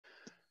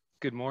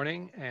Good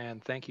morning,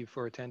 and thank you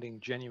for attending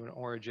Genuine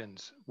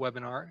Origins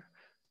webinar,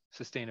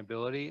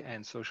 Sustainability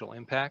and Social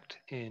Impact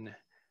in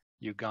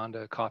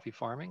Uganda Coffee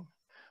Farming.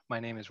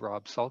 My name is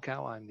Rob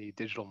Sulkow. I'm the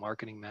Digital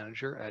Marketing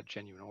Manager at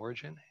Genuine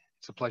Origin.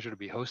 It's a pleasure to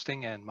be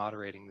hosting and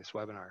moderating this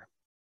webinar.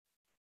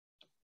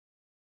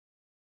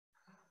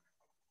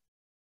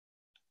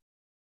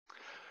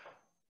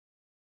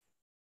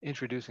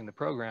 Introducing the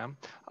program,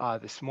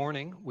 this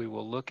morning we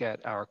will look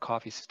at our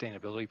coffee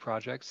sustainability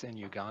projects in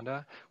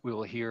Uganda. We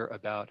will hear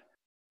about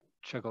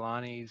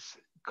Chagalani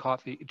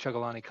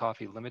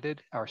Coffee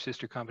Limited, our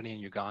sister company in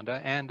Uganda,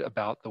 and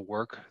about the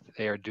work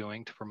they are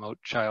doing to promote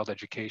child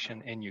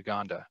education in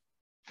Uganda.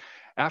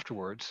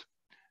 Afterwards,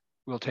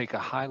 we'll take a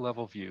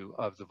high-level view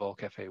of the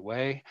Volcafe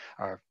Way,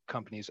 our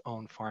company's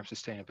own farm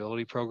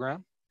sustainability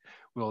program.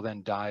 We'll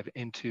then dive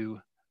into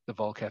the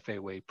Volcafe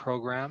Way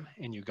program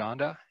in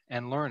Uganda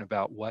and learn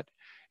about what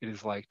it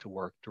is like to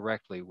work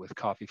directly with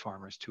coffee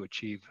farmers to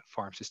achieve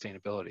farm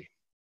sustainability.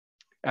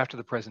 After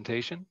the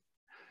presentation,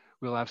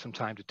 we'll have some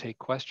time to take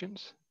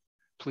questions.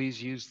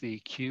 Please use the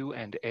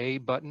Q&A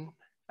button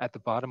at the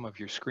bottom of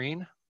your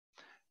screen.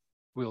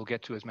 We'll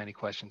get to as many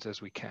questions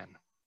as we can.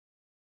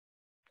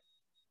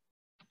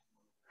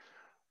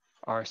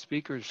 Our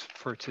speakers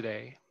for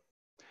today,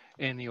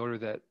 in the order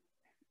that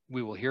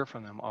we will hear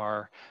from them,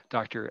 are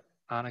Dr.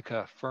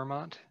 Annika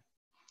Fermont.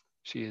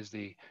 She is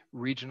the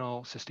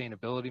Regional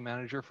Sustainability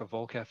Manager for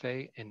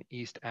Volcafe in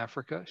East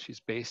Africa. She's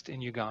based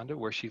in Uganda,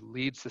 where she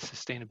leads the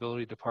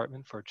Sustainability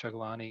Department for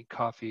Chagalani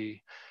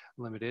Coffee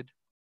Limited,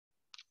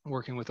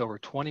 working with over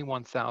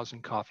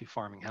 21,000 coffee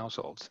farming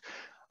households.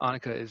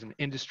 Annika is an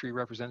industry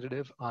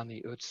representative on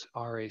the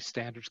UTS-RA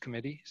Standards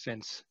Committee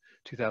since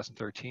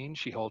 2013.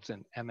 She holds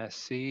an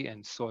MSc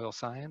in Soil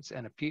Science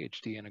and a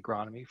PhD in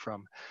Agronomy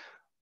from,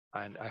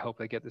 and I hope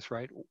I get this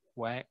right,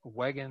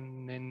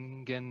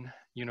 Wageningen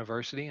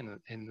University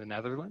in the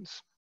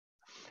Netherlands.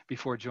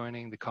 Before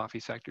joining the coffee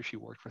sector, she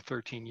worked for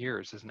 13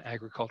 years as an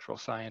agricultural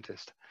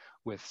scientist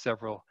with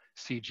several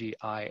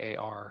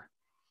CGIAR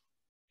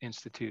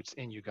institutes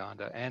in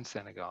Uganda and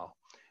Senegal,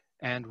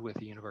 and with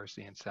the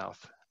university in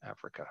South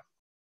Africa.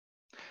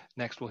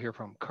 Next, we'll hear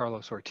from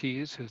Carlos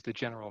Ortiz, who's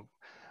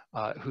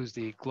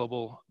the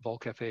Global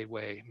Volcafe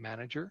Way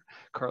Manager.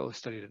 Carlos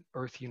studied at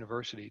Earth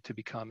University to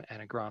become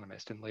an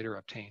agronomist and later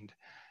obtained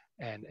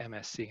an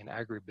MSc in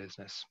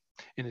agribusiness.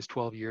 In his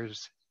 12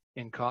 years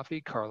in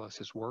coffee, Carlos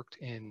has worked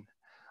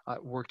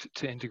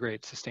to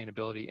integrate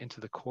sustainability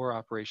into the core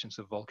operations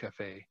of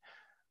Volcafe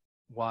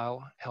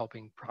while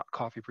helping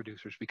coffee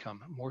producers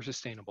become more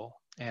sustainable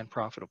and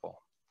profitable.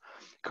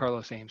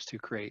 Carlos aims to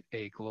create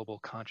a global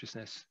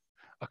consciousness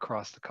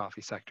across the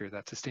coffee sector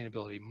that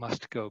sustainability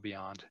must go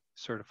beyond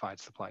certified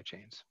supply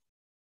chains.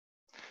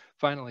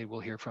 Finally, we'll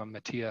hear from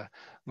Mattia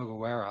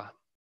Muguera.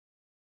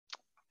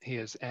 He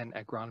is an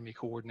agronomy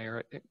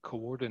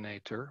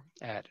coordinator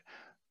at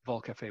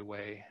Volcafe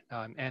Way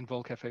and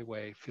Volcafe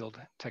Way field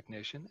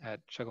technician at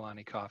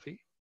Chagalani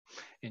Coffee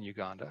in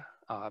Uganda.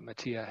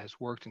 Mattia has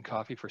worked in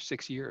coffee for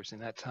 6 years. In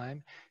that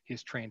time, he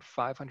has trained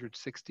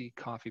 560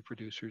 coffee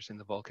producers in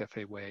the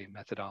Volcafe Way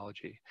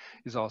methodology.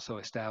 He's also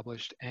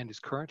established and is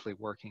currently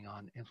working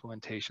on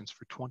implementations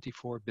for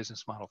 24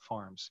 business model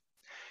farms.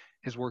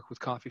 His work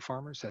with coffee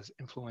farmers has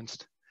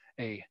influenced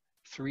a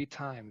 3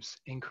 times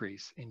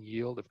increase in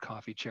yield of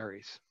coffee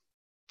cherries.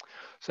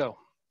 So,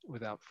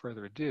 without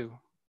further ado,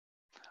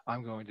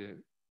 I'm going to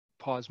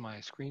pause my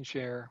screen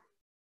share,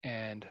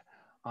 and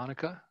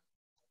Annika,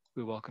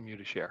 we welcome you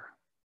to share.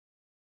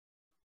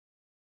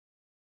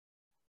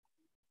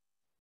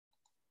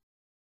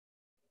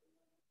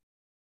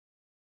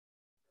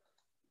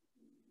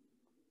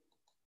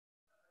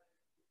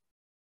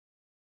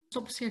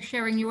 Stop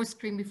sharing your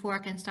screen before I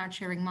can start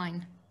sharing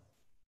mine.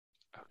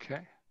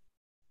 Okay.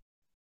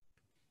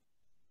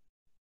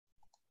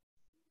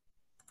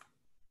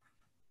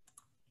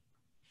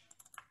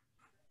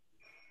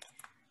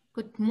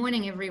 Good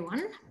morning,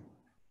 everyone.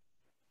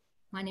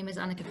 My name is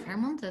Annika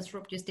Fermont, as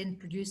Rob just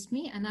introduced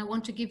me, and I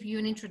want to give you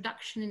an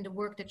introduction in the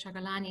work that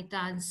Chagalani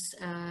does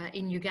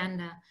in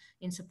Uganda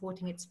in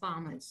supporting its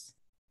farmers.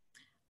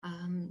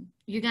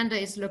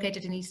 Uganda is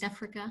located in East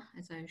Africa,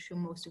 as I assume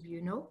most of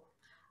you know,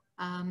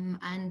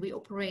 and we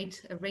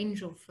operate a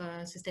range of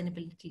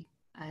sustainability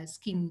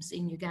schemes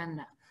in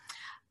Uganda.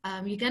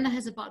 Uganda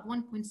has about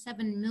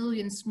 1.7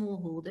 million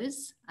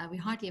smallholders. We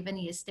hardly have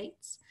any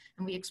estates,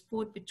 and we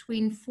export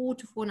between 4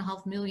 to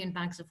 4.5 million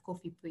bags of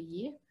coffee per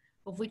year,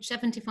 of which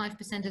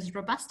 75% is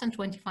Robusta and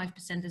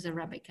 25% is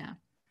Arabica.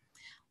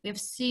 We have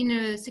seen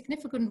a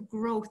significant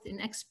growth in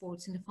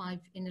exports in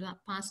the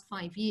past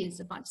 5 years,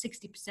 about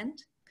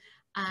 60%.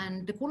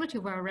 And the quality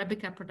of our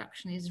Arabica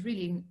production is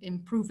really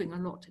improving a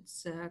lot.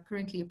 It's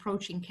currently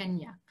approaching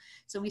Kenya.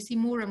 So we see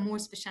more and more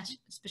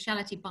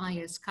specialty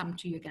buyers come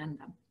to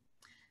Uganda.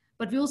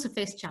 But we also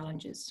face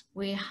challenges.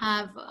 We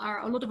have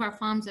a lot of our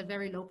farms have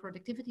very low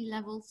productivity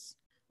levels.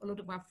 A lot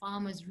of our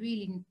farmers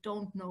really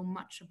don't know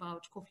much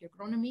about coffee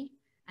agronomy,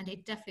 and they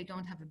definitely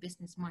don't have a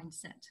business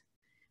mindset.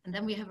 And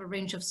then we have a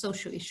range of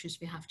social issues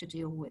we have to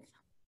deal with.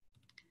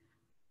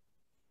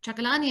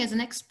 Chakalani as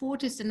an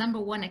export is the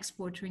 #1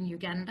 exporter in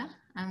Uganda,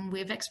 and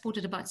we've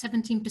exported about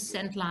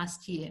 17%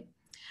 last year.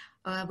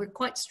 We're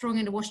quite strong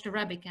in the washed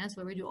Arabicas,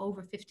 where we do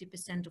over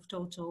 50% of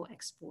total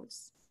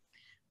exports.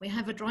 We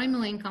have a dry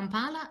mill in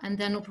Kampala and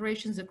then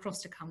operations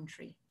across the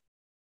country.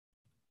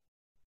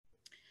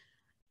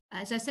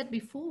 As I said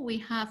before, we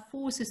have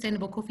 4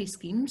 sustainable coffee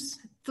schemes.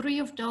 3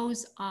 of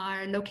those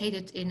are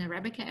located in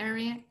Arabica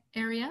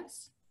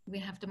areas. We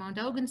have the Mount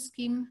Elgin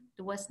scheme,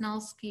 the West Nile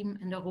scheme,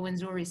 and the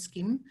Rwenzori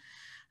scheme.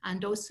 And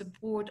those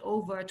support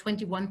over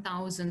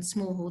 21,000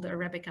 smallholder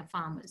Arabica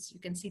farmers. You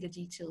can see the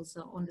details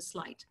on the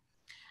slide.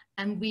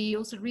 And we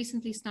also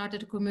recently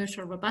started a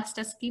commercial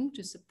Robusta scheme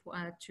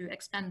to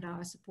expand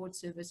our support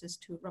services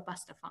to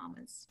Robusta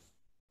farmers.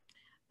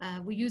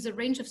 We use a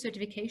range of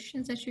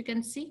certifications, as you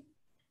can see,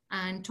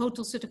 and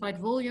total certified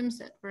volumes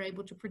that we're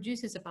able to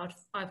produce is about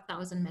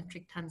 5,000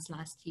 metric tons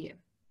last year.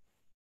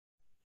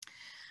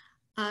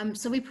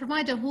 So we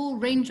provide a whole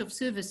range of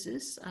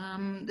services.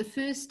 The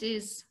first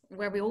is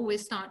where we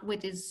always start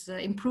with is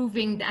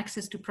improving the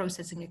access to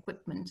processing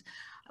equipment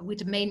with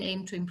the main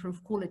aim to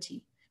improve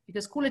quality,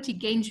 because quality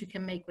gains you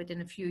can make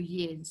within a few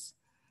years.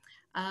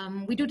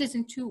 We do this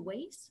in 2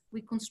 ways.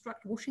 We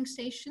construct washing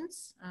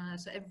stations.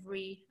 So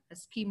every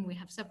scheme we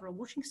have several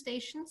washing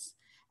stations,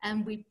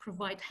 and we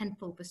provide hand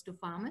pulpers to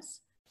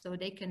farmers so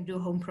they can do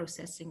home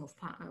processing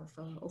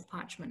of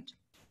parchment.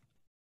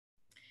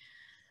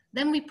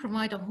 Then we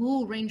provide a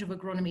whole range of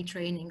agronomy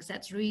trainings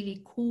that's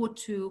really core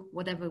to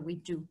whatever we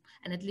do.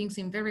 And it links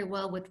in very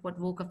well with what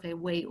Volcafe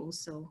Way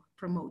also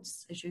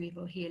promotes, as you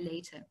will hear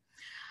later.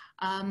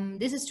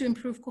 This is to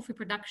improve coffee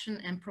production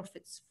and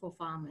profits for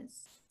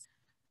farmers.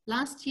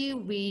 Last year,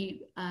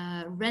 we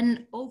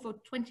ran over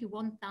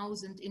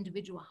 21,000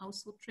 individual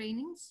household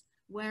trainings,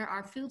 where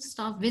our field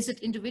staff visit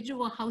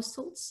individual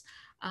households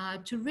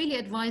to really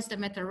advise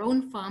them at their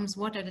own farms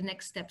what are the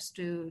next steps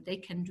they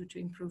can do to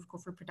improve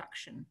coffee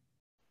production.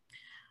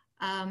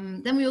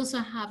 Then we also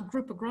have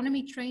group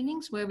agronomy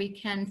trainings where we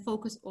can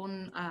focus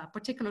on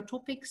particular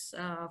topics,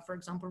 for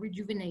example,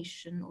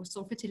 rejuvenation or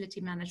soil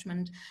fertility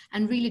management,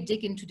 and really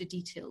dig into the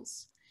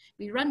details.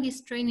 We run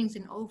these trainings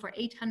in over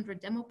 800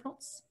 demo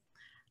plots.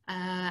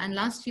 And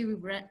last year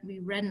we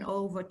ran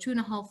over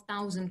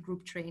 2,500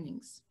 group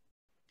trainings.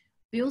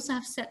 We also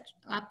have set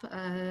up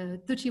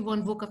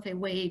 31 Volcafe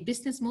Way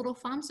business model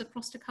farms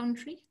across the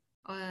country,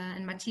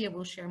 and Mattia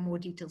will share more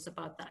details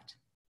about that.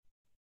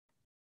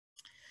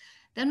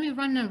 Then we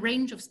run a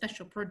range of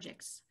special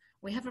projects.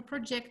 We have a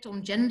project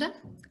on gender,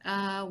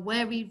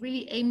 where we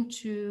really aim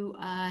to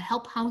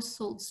help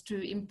households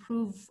to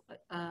improve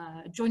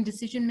joint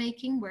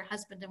decision-making, where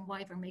husband and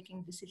wife are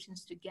making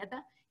decisions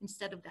together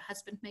instead of the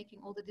husband making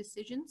all the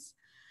decisions.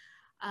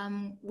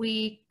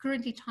 We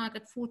currently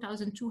target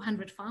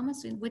 4,200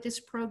 farmers with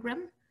this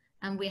program,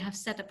 and we have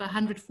set up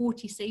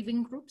 140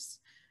 saving groups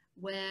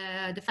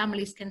where the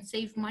families can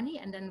save money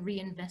and then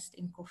reinvest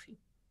in coffee.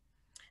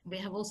 We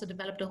have also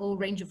developed a whole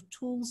range of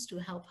tools to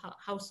help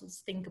households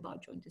think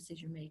about joint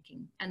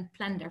decision-making and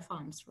plan their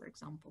farms, for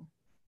example.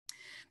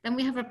 Then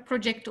we have a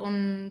project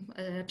on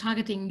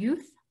targeting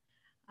youth.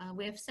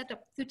 We have set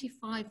up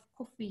 35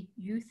 coffee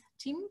youth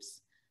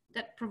teams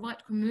that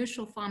provide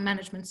commercial farm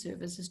management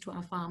services to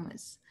our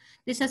farmers.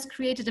 This has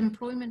created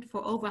employment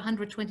for over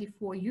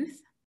 124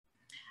 youth.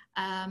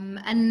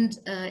 And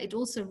it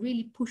also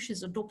really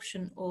pushes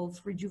adoption of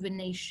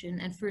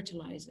rejuvenation and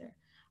fertilizer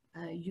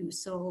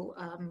use. So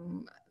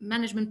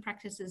management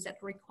practices that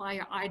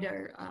require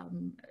either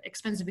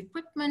expensive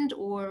equipment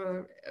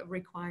or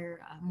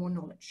require more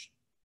knowledge.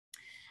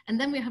 And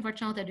then we have our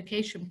child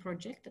education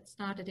project that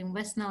started in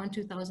West Nile in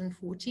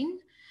 2014,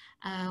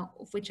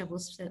 of which I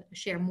will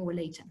share more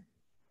later.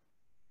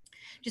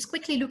 Just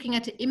quickly looking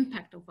at the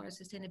impact of our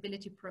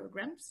sustainability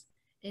programs.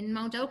 In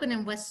Mount Elgin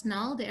and West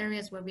Nile, the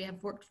areas where we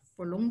have worked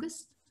for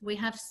longest, we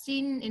have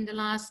seen in the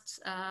last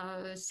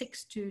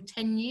 6 to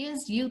 10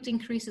 years yield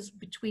increases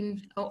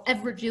or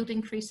average yield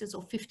increases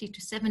of 50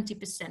 to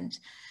 70%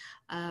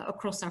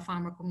 across our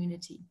farmer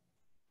community.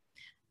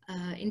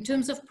 In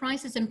terms of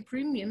prices and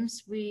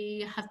premiums,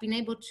 we have been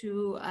able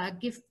to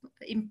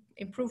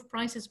improve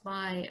prices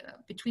by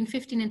between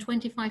 15 and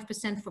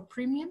 25% for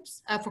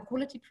premiums, for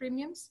quality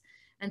premiums,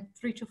 and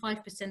 3 to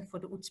 5% for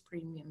the UTS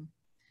premium.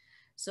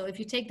 So if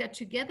you take that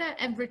together,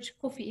 average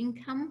coffee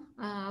income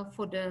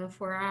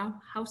for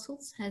our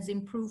households has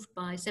improved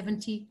by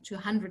 70 to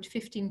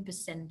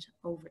 115%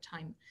 over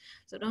time.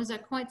 So those are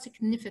quite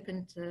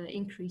significant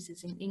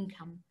increases in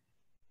income.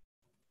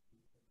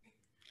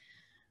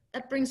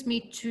 That brings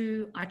me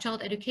to our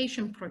child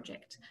education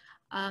project.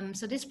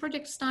 So this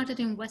project started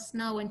in West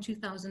Nile in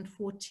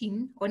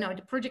 2014, or no,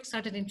 the project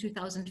started in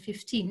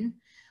 2015,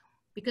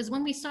 because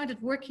when we started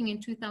working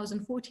in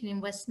 2014 in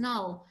West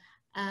Nile,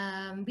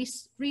 we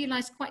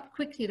realized quite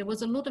quickly there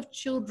was a lot of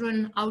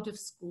children out of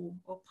school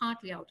or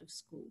partly out of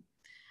school.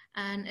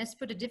 And as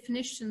per the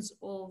definitions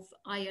of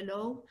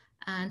ILO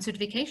and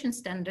certification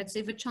standards,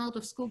 if a child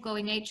of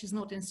school-going age is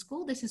not in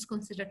school, this is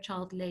considered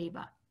child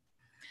labor.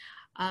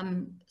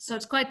 So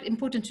it's quite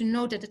important to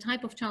note that the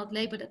type of child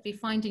labor that we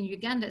find in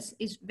Uganda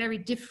is very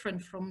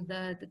different from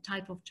the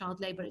type of child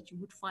labor that you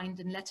would find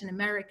in Latin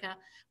America,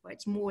 where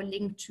it's more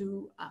linked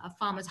to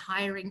farmers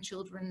hiring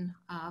children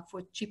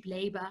for cheap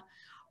labor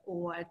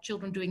or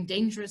children doing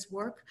dangerous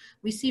work.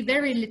 We see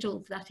very little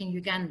of that in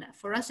Uganda.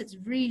 For us, it's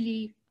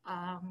really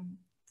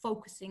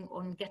focusing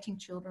on getting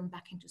children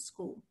back into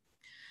school.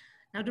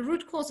 Now, the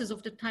root causes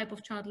of the type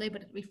of child labor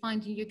that we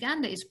find in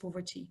Uganda is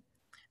poverty.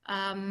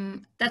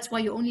 That's why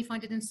you only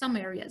find it in some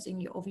areas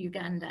of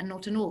Uganda and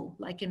not in all.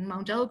 Like in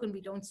Mount Elgon,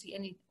 we don't see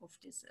any of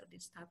this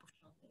type of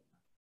child labor.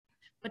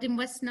 But in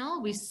West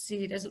Nile, we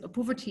see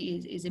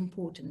poverty is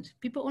important.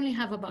 People only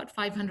have about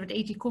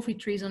 580 coffee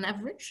trees on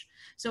average.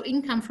 So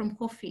income from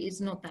coffee is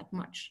not that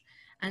much.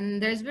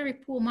 And there's very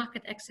poor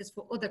market access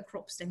for other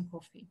crops than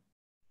coffee.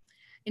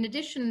 In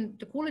addition,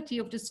 the quality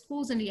of the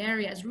schools in the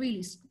area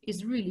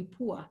is really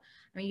poor.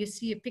 I mean, you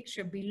see a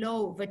picture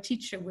below of a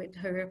teacher with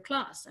her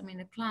class. I mean,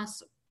 a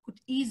class could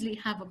easily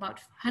have about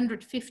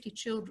 150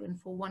 children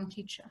for one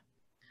teacher.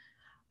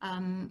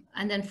 And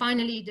then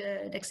finally,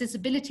 the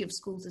accessibility of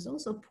schools is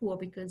also poor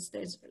because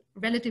there's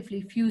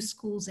relatively few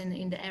schools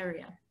in the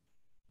area.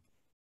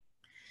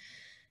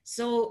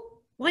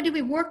 So why did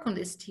we work on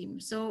this team?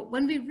 So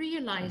when we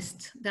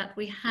realized that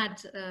we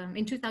had,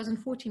 in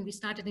 2014, we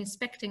started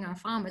inspecting our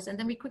farmers, and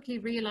then we quickly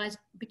realized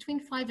between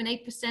 5 and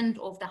 8%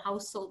 of the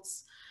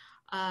households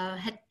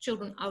had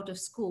children out of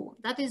school.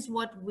 That is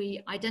what we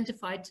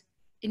identified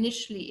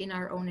initially in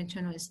our own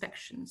internal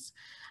inspections.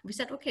 We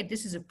said, okay,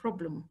 this is a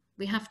problem.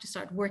 We have to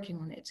start working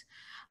on it.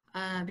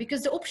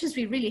 Because the options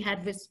we really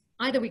had was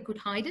either we could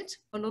hide it,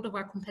 a lot of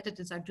our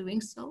competitors are doing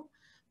so,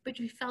 but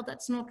we felt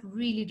that's not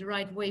really the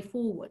right way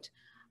forward.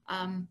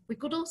 We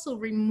could also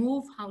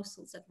remove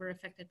households that were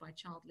affected by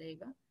child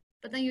labor,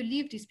 but then you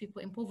leave these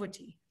people in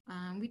poverty.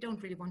 We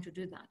don't really want to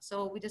do that.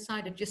 So we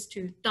decided just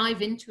to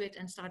dive into it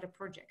and start a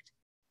project.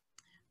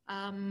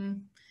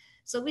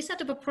 So we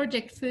set up a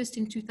project first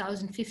in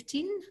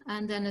 2015,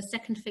 and then a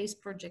second phase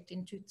project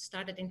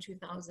started in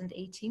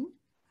 2018.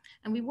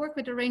 And we work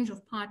with a range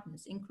of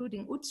partners,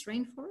 including UTS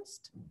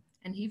Rainforest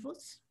and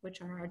HIVOS,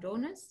 which are our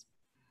donors,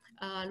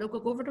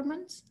 local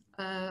governments,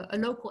 a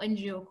local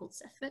NGO called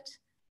CEFET,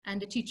 and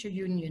the teacher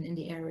union in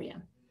the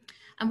area.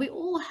 And we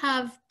all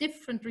have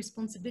different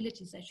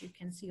responsibilities, as you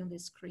can see on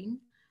this screen,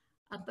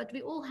 but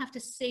we all have the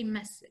same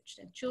message,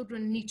 that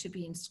children need to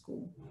be in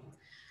school.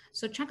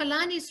 So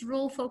Chakalani's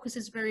role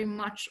focuses very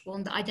much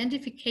on the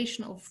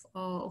identification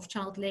of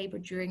child labor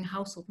during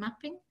household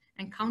mapping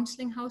and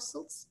counseling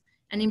households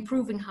and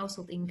improving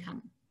household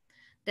income.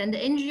 Then the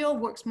NGO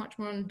works much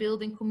more on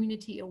building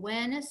community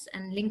awareness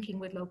and linking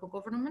with local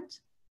government.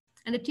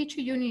 And the teacher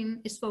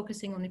union is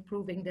focusing on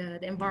improving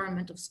the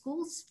environment of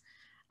schools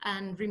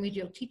and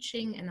remedial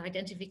teaching and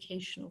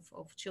identification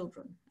of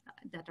children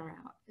that are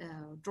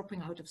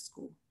dropping out of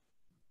school.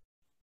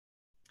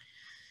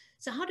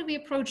 So how do we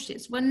approach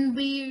this? When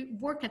we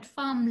work at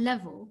farm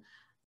level,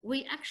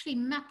 we actually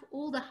map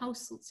all the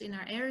households in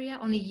our area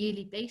on a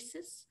yearly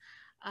basis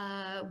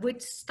with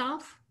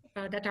staff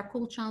that are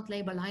called child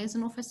labor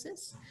liaison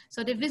officers.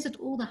 So they visit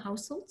all the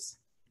households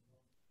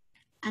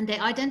and they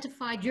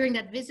identify during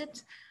that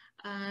visit,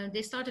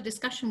 they start a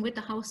discussion with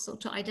the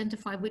household to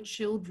identify which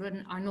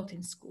children are not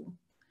in school.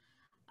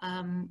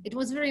 It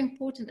was very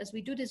important as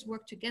we do this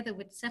work together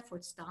with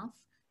CEFET staff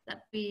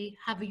that we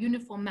have a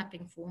uniform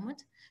mapping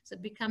format, so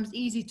it becomes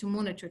easy to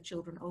monitor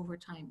children over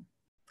time.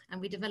 And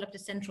we developed a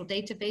central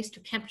database to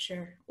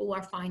capture all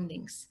our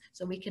findings,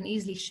 so we can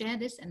easily share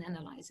this and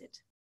analyze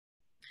it.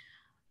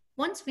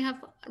 Once we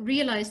have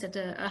realized that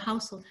a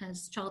household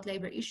has child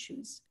labor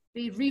issues,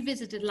 we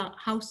revisited the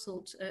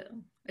household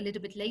a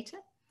little bit later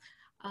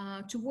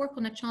to work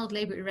on a child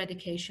labor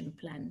eradication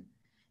plan.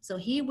 So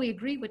here we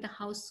agree with the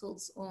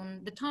households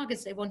on the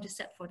targets they want to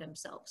set for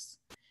themselves.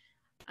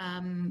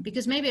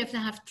 Because maybe if they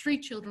have 3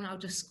 children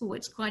out of school,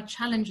 it's quite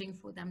challenging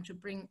for them to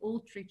bring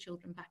all 3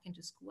 children back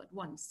into school at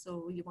once.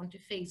 So you want to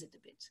phase it a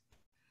bit.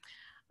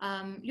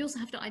 You also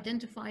have to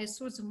identify a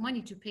source of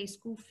money to pay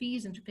school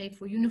fees and to pay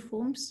for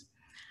uniforms.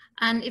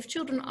 And if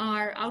children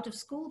are out of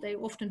school, they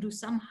often do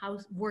some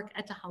work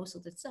at the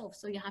household itself.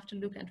 So you have to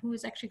look at who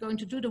is actually going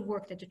to do the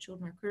work that the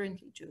children are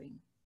currently doing.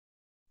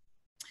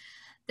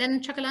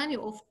 Then Chakalani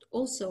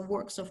also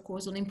works, of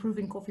course, on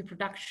improving coffee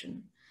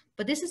production.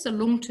 But this is a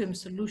long-term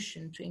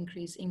solution to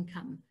increase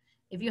income.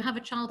 If you have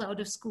a child out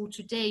of school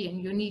today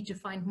and you need to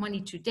find money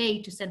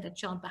today to send that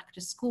child back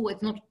to school,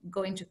 it's not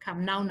going to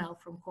come now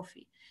from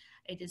coffee.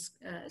 It is,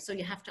 so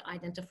you have to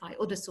identify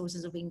other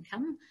sources of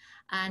income.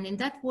 And in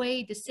that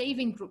way, the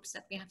saving groups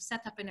that we have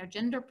set up in our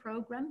gender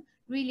program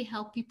really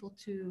help people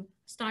to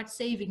start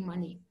saving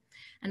money.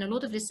 And a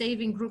lot of the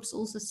saving groups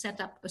also set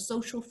up a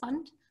social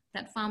fund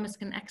that farmers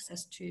can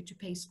access to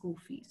pay school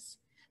fees.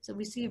 So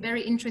we see a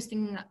very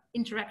interesting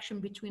interaction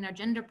between our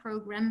gender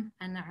program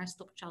and our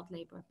Stop Child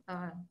Labor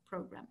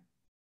program.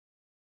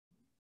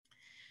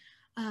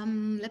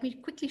 Let me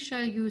quickly show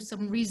you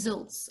some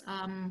results.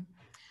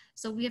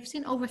 So we have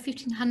seen over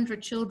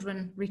 1,500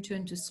 children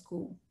return to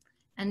school.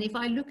 And if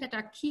I look at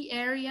our key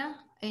area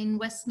in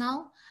West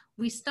Nile,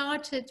 we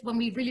started, when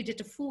we really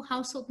did a full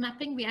household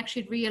mapping, we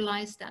actually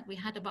realized that we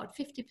had about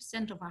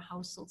 50% of our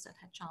households that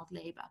had child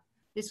labor.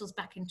 This was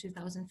back in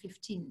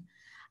 2015.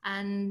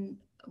 And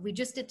we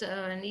just did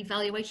an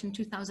evaluation in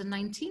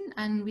 2019,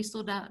 and we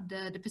saw that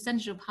the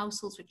percentage of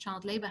households with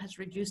child labor has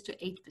reduced to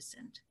 8%.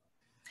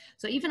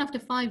 So even after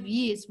 5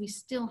 years, we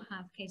still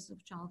have cases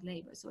of child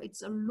labor. So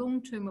it's a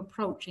long-term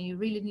approach, and you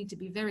really need to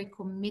be very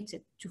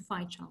committed to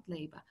fight child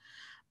labor.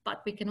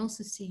 But we can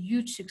also see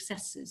huge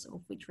successes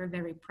of which we're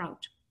very proud.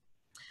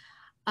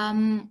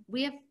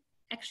 We have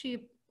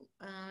actually,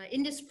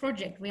 in this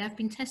project, we have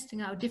been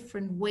testing out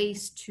different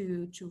ways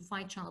to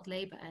fight child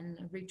labor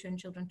and return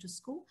children to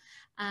school.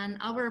 And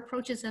our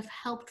approaches have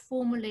helped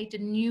formulate a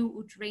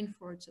new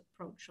rainforest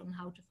approach on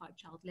how to fight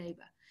child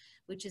labor,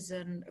 which is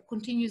a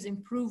continuous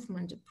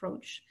improvement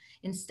approach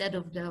instead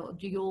of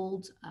the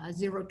old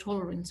zero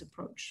tolerance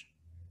approach.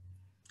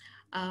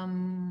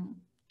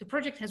 The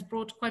project has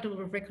brought quite a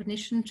lot of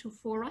recognition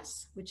for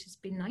us, which has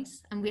been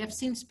nice. And we have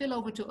seen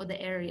spillover to other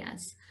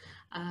areas.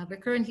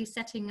 We're currently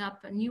setting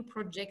up new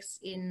projects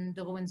in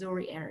the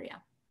Rwenzori area,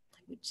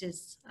 which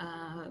is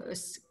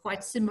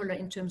quite similar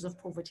in terms of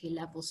poverty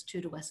levels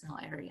to the West Nile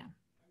area.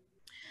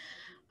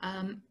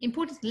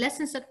 Important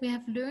lessons that we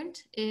have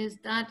learned is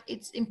that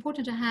it's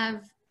important to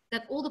have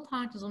that all the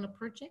partners on a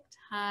project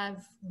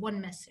have one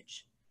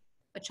message: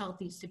 a child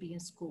needs to be in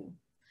school.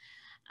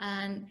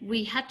 And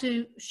we had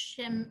to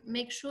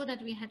make sure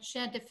that we had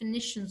shared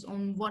definitions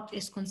on what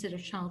is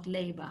considered child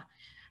labor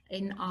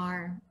in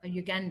our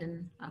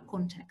Ugandan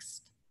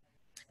context,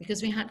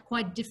 because we had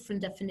quite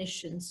different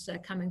definitions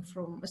coming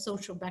from a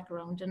social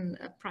background and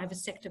a private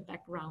sector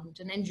background,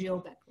 an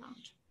NGO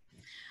background.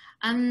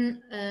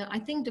 And I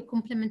think the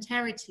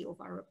complementarity of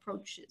our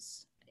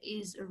approaches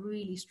is a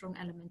really strong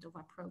element of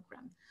our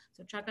program.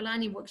 So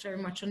Chakalani works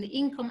very much on the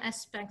income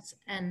aspects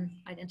and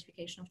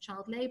identification of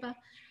child labor.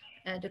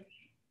 The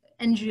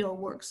NGO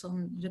works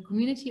on the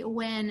community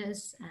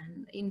awareness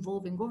and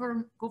involving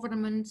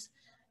government.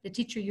 The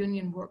teacher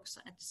union works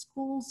at the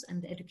schools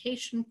and the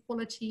education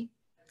quality.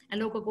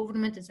 And local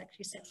government is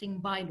actually settling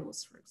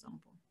bylaws, for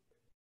example.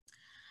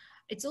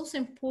 It's also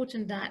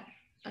important that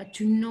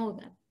to know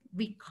that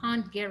we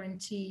can't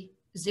guarantee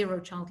zero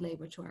child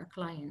labor to our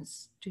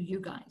clients, to you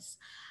guys.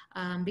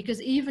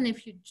 Because even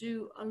if you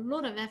do a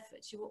lot of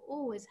efforts, you will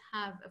always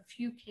have a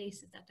few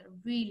cases that are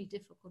really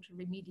difficult to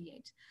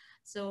remediate.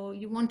 So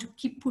you want to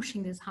keep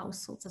pushing these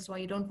households. That's why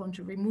you don't want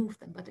to remove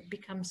them, but it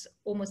becomes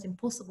almost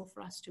impossible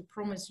for us to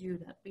promise you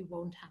that we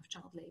won't have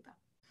child labor.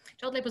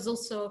 Child labor is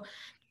also,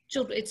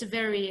 it's a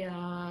very,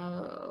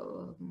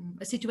 a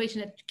situation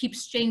that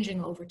keeps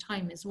changing over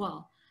time as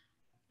well.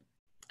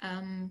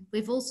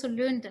 We've also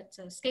learned that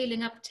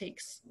scaling up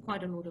takes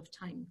quite a lot of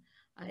time.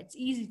 It's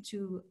easy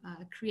to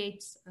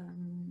create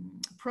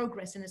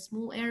progress in a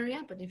small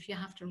area, but if you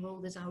have to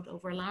roll this out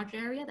over a large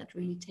area, that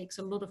really takes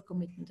a lot of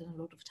commitment and a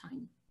lot of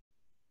time.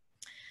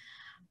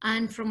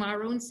 And from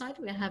our own side,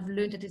 we have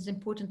learned that it's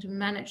important to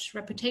manage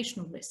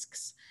reputational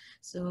risks.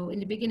 So in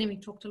the beginning, we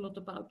talked a lot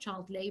about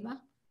child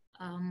labor,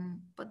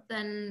 but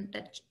then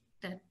that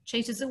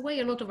chases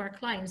away a lot of our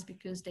clients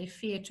because they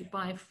fear to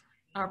buy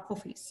our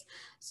coffees.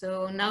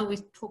 So now we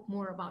talk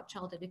more about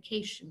child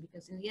education,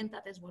 because in the end,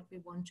 that is what we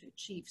want to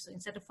achieve. So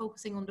instead of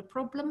focusing on the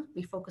problem,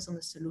 we focus on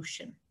the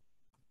solution.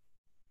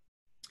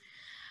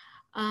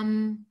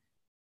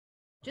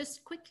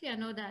 Just quickly, I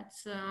know that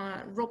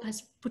Rob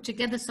has put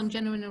together some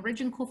genuine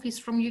origin coffees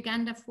from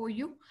Uganda for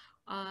you.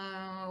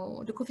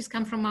 The coffees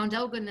come from Mount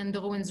Elgin and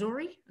the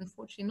Rwenzori,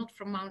 unfortunately not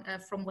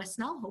from West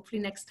Nile.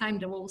 Hopefully next time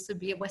there will also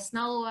be a West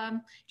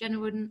Nile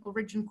genuine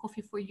origin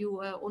coffee for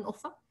you on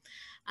offer.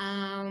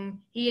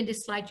 Here in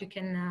this slide, you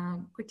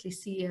can quickly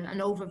see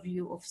an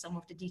overview of some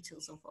of the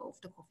details of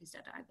the coffees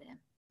that are there.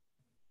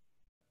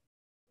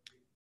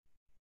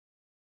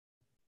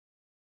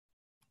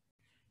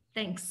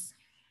 Thanks.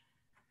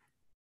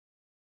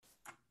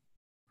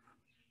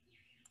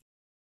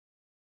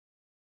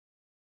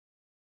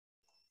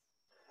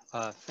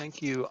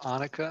 Thank you,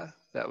 Annika.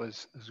 That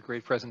was a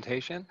great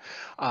presentation.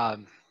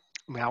 Now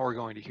we're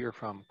going to hear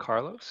from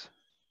Carlos,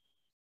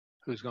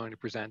 who's going to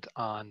present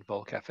on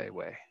Bowl Cafe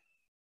Way.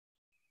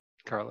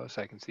 Carlos,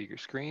 I can see your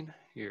screen.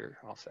 You're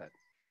all set.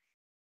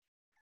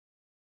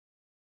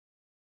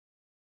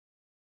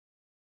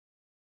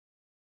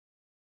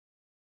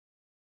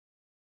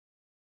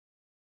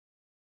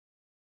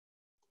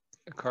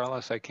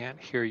 Carlos, I can't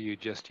hear you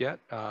just yet.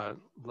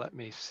 Let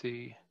me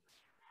see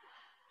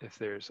if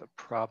there's a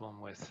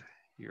problem with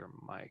your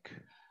mic.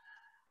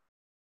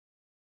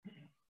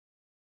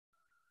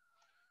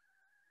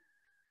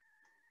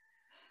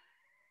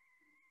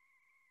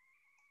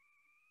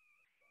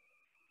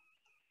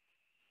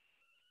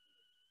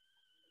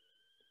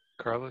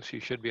 Carlos, you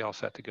should be all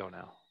set to go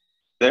now.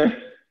 There?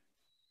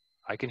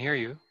 I can hear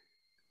you.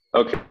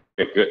 Okay,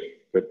 good.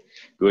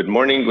 Good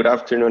morning, good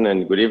afternoon,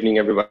 and good evening,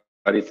 everybody.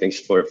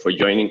 Thanks for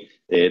joining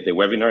the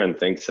webinar, and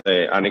thanks,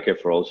 Annika,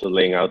 for also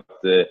laying out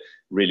the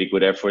really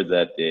good effort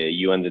that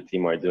you and the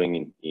team are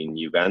doing in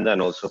Uganda,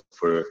 and also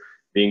for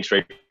being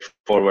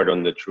straightforward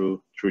on the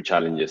true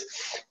challenges.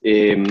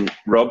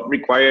 Rob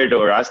required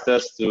or asked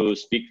us to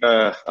speak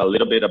a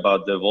little bit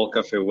about the Volt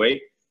Cafe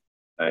way.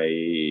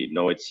 I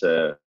know it's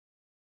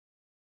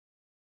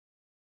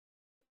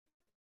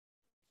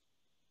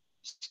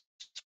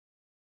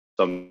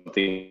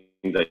something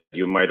that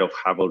you might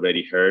have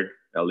already heard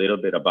a little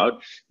bit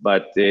about,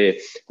 but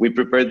we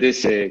prepared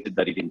this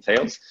that it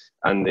entails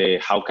and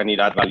how can it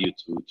add value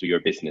to your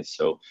business.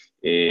 So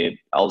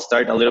I'll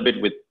start a little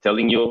bit with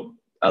telling you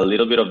a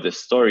little bit of the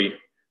story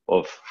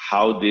of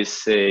how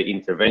this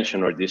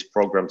intervention or this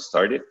program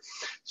started.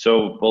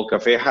 So Volt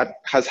Cafe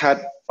has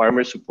had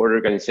farmer support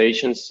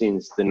organizations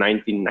since the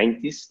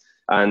 1990s,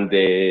 and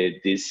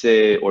these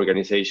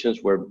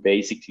organizations were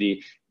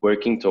basically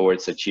working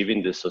towards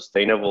achieving the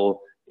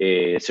sustainable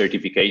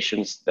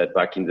certifications that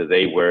back in the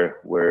day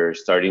were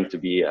starting to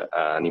be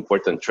an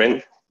important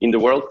trend in the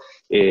world.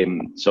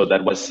 So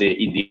that was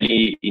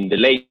in the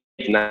late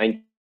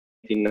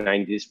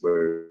 1990s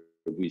where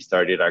we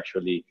started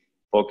actually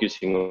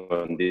focusing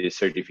on these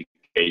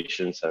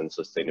certifications and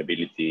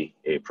sustainability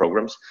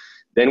programs.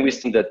 Then we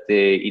see that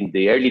in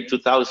the early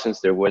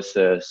 2000s, there was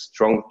a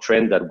strong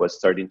trend that was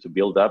starting to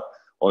build up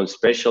on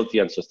specialty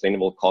and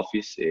sustainable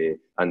coffees.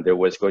 And there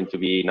was going to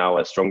be now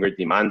a stronger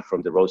demand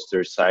from the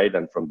roaster side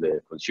and from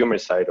the consumer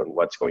side on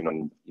what's going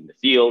on in the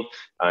field.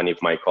 And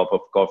if my cup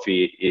of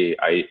coffee,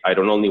 I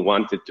don't only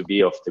want it to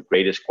be of the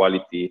greatest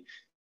quality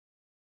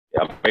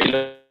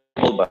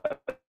available,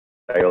 but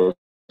I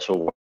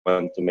also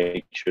want to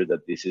make sure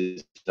that this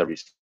is a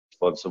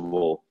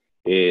responsible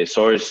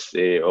source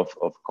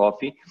of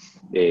coffee.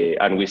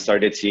 And we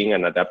started seeing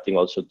and adapting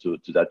also to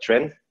that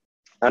trend.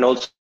 And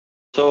also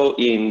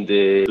in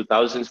the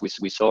 2000s,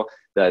 we saw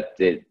that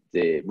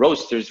the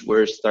roasters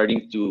were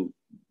starting to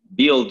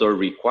build or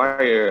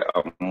require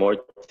a more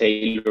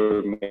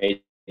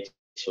tailor-made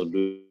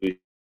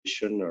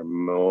solution or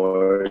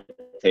more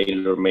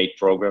tailor-made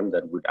program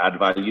that would add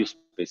value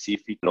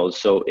specific and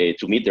also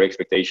to meet their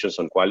expectations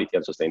on quality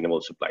and sustainable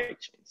supply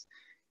chains.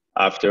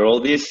 After all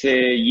these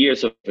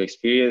years of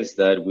experience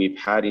that we've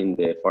had in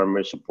the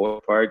farmer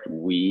support part,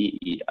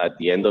 at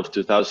the end of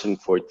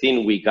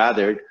 2014, we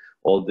gathered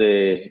all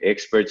the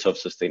experts of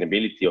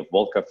sustainability of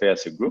Volt Cafe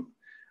as a group,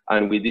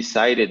 and we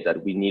decided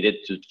that we needed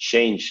to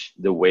change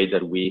the way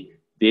that we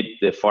did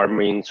the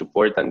farming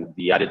support and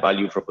the added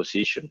value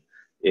proposition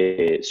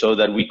so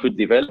that we could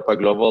develop a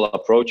global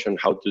approach on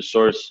how to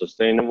source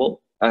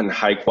sustainable and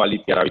high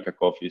quality Arabica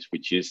coffees,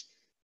 which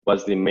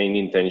was the main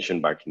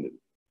intention back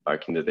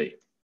in the day.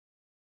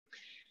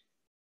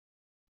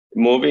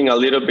 Moving a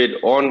little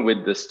bit on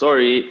with the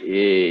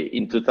story,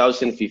 in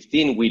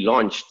 2015, we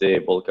launched the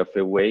Volt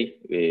Cafe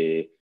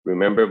Way.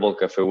 Remember, Volt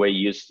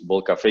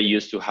Cafe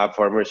used to have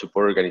farmer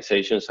support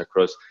organizations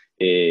across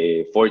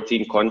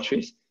 14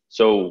 countries.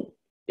 So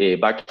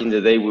back in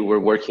the day, we were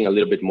working a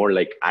little bit more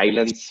like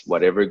islands.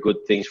 Whatever good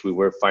things we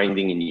were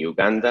finding in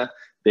Uganda,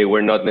 they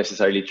were not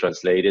necessarily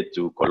translated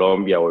to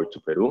Colombia or to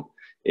Peru.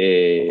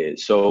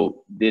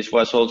 So this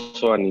was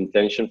also an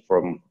intention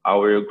from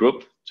our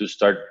group to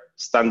start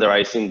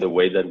standardizing the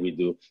way that we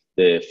do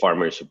the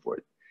farmer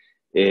support.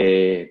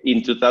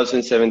 In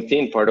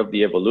 2017, part of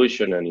the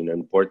evolution and an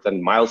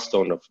important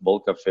milestone of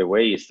Volt Cafe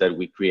Way is that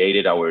we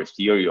created our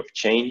theory of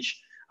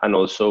change, and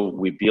also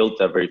we built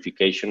a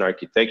verification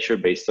architecture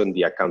based on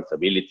the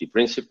accountability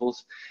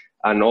principles.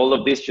 And all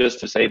of this just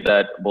to say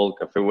that Volt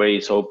Cafe Way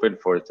is open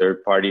for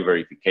third-party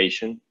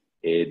verification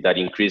that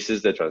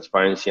increases the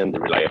transparency and the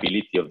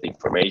reliability of the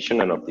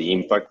information and of the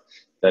impact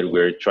that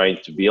we're trying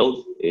to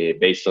build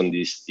based on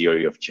this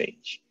theory of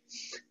change.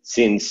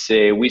 Since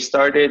we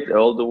started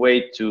all the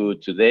way to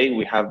today,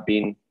 we have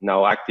been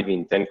now active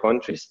in 10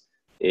 countries,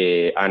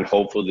 and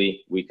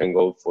hopefully we can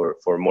go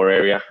for more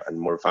area and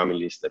more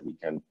families that we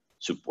can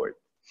support.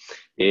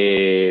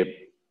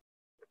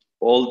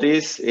 All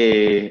this,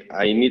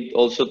 I need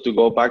also to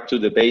go back to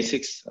the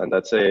basics, and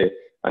that's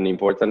an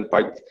important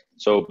part.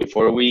 So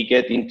before we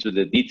get into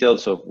the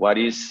details of what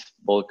is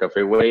Volt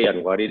Cafe Way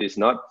and what it is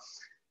not,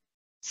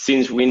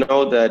 since we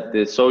know that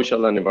the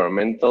social and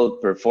environmental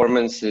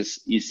performance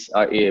is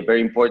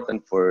very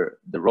important for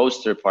the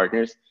roaster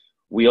partners,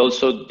 we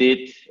also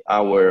did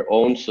our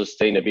own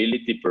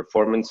sustainability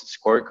performance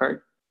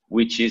scorecard,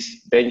 which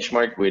is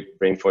benchmarked with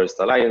Rainforest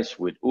Alliance,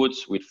 with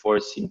UTS, with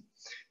 4C,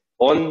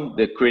 on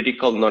the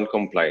critical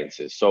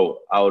non-compliances. So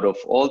out of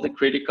all the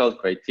critical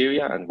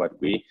criteria, and what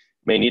we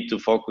may need to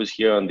focus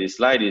here on this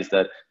slide is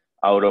that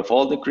out of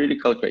all the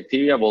critical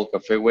criteria, Volt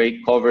Cafe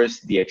Way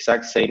covers the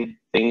exact same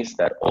things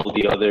that all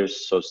the other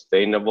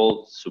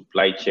sustainable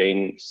supply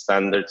chain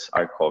standards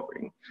are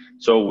covering.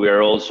 So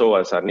we're also,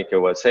 as Annika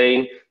was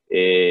saying,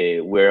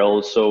 we're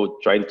also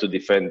trying to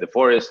defend the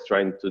forest,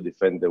 trying to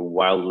defend the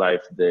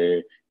wildlife,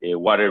 the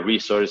water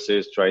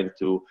resources, trying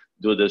to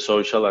do the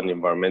social and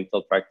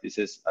environmental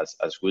practices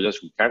as good as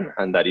we can.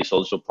 And that is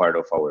also part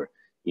of our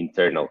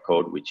internal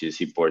code, which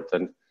is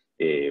important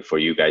for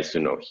you guys to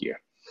know here.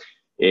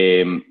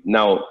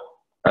 Now,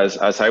 as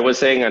I was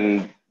saying,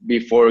 and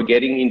before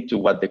getting into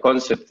what the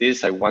concept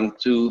is, I want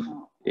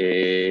to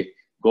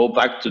go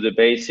back to the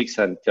basics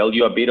and tell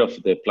you a bit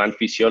of the plant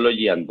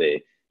physiology and the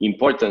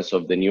importance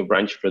of the new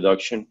branch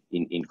production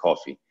in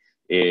coffee.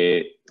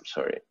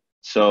 Sorry.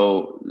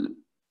 So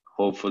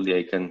hopefully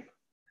I can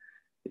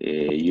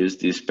use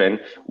this pen.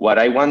 What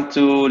I want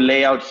to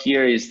lay out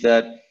here is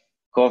that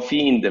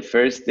coffee in the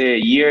first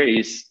year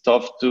is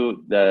tough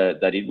to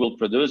that it will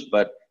produce,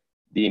 but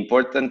the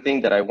important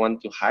thing that I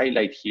want to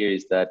highlight here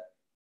is that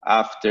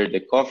after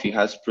the coffee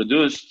has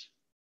produced,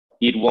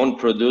 it won't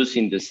produce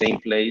in the same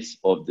place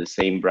of the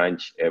same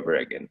branch ever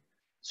again.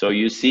 So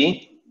you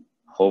see,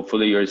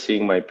 hopefully you're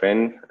seeing my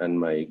pen and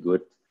my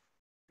good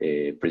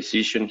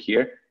precision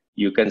here.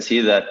 You can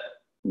see that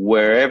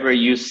wherever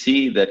you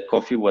see that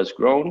coffee was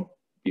grown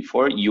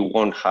before, you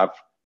won't have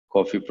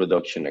coffee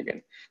production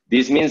again.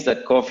 This means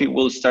that coffee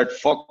will start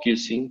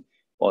focusing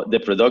on the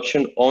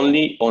production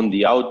only on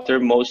the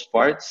outermost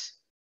parts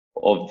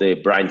of the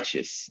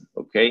branches,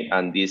 okay?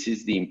 And this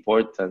is the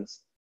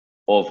importance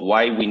of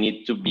why we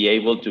need to be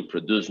able to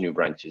produce new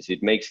branches.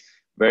 It makes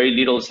very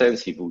little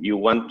sense if you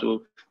want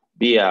to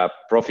be a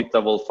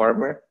profitable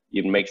farmer.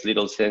 It makes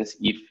little sense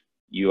if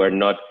you are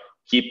not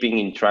keeping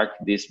in track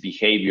this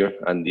behavior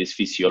and these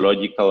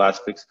physiological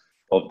aspects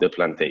of the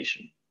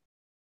plantation.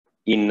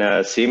 In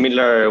a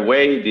similar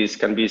way, this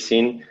can be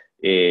seen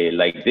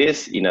like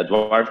this. In a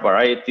dwarf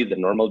variety, the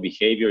normal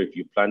behavior, if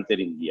you plant it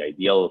in the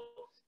ideal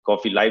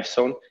coffee life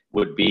zone,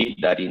 would be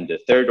that in the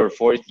 3rd or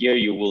 4th year,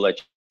 you will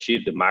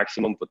achieve the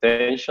maximum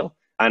potential.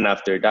 And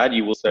after that,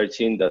 you will start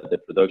seeing that the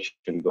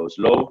production goes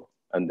low,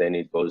 and then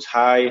it goes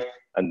high,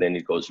 and then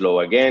it goes low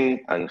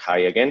again and high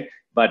again,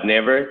 but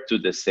never to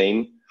the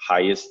same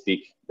highest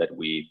peak that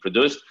we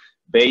produced,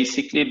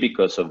 basically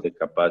because of the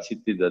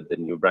capacity that the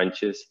new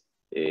branches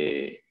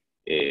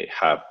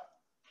have.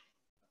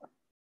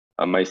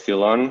 Am I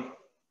still on,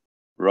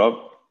 Rob?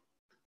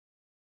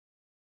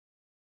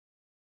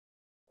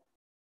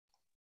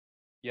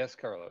 Yes,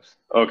 Carlos.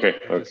 Okay,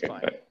 okay.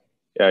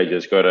 Yeah, I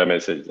just got a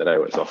message that I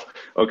was off.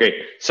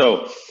 Okay,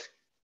 so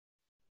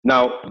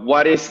now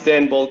what is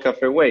then Bold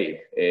Cafe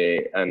Way?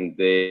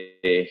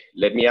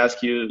 Let me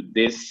ask you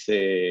this,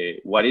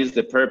 what is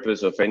the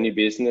purpose of any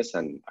business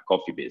and a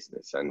coffee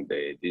business? And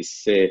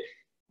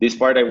this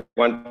part, I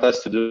want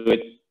us to do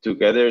it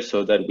together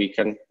so that we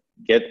can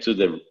get to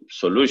the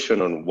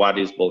solution on what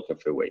is Bold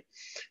Cafe Way.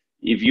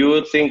 If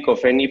you think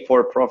of any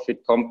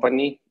for-profit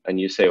company and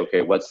you say,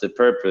 okay, what's the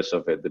purpose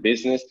of it, the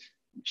business?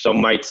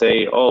 Some might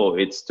say, oh,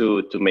 it's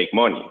to make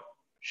money.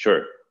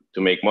 Sure,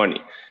 to make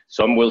money.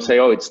 Some will say,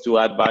 oh, it's to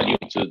add value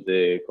to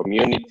the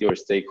community or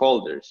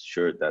stakeholders.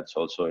 Sure, that's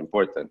also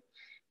important.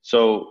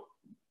 So,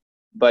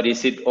 but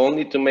is it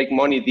only to make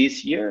money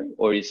this year,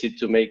 or is it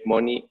to make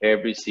money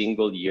every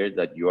single year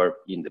that you are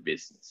in the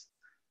business?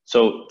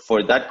 So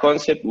for that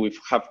concept, we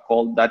have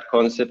called that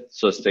concept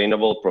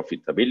sustainable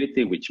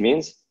profitability, which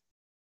means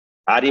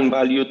adding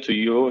value to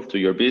you, to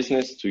your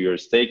business, to your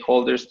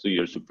stakeholders, to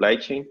your supply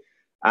chain,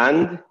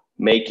 and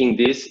making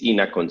this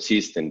in a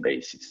consistent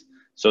basis.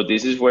 So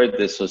this is where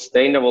the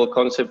sustainable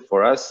concept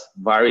for us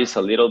varies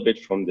a little bit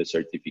from the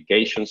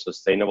certification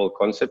sustainable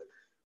concept,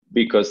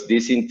 because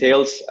this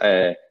entails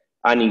an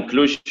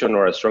inclusion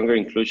or a stronger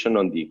inclusion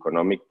on the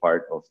economic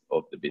part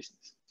of the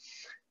business.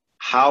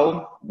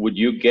 How would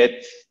you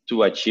get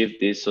to achieve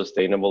this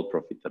sustainable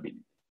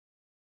profitability?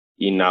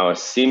 In a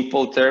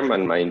simple term,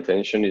 and my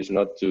intention is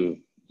not to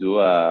do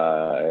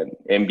an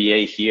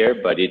MBA here,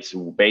 but it's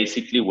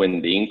basically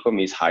when the income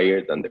is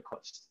higher than the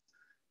cost.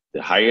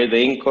 The higher the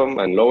income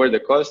and lower the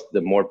cost,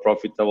 the more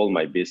profitable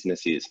my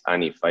business is.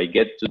 And if I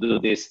get to do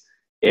this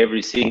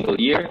every single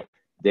year,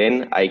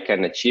 then I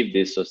can achieve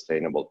this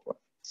sustainable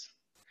profits.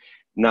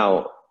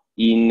 Now,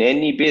 in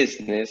any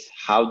business,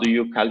 how do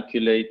you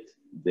calculate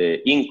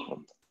the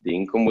income? The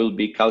income will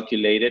be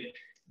calculated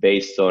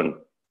based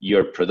on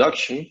your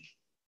production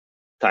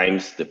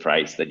times the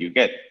price that you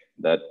get.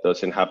 That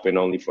doesn't happen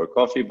only for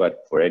coffee,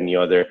 but for any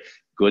other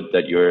good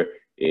that you're,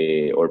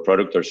 or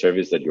product or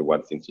service that you're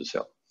wanting to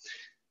sell.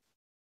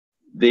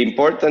 The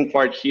important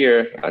part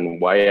here,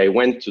 and why I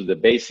went to the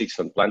basics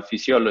on plant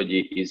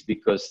physiology, is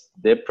because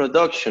the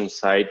production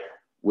side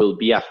will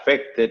be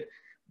affected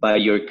by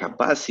your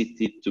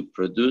capacity to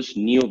produce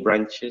new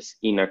branches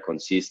in a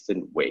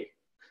consistent way.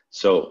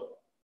 So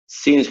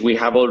since we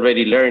have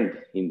already learned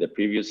in the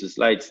previous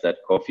slides that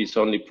coffee is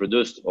only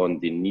produced on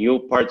the new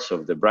parts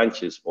of the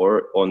branches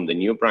or on the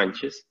new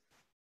branches,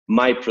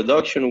 my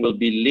production will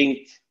be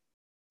linked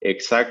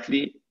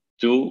exactly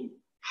to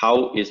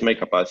how is my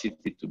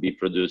capacity to be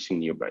producing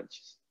new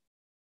branches.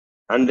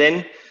 And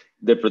then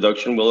the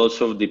production will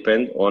also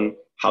depend on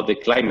how the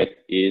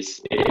climate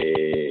is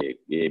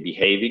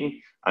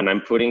behaving. And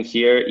I'm putting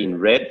here in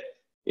red,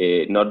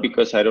 not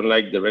because I don't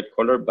like the red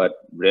color, but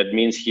red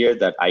means here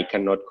that I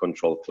cannot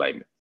control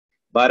climate.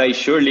 But I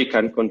surely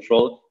can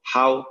control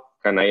how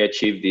can I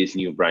achieve these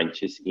new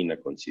branches in a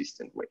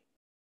consistent way.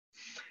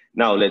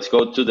 Now let's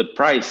go to the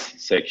price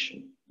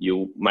section.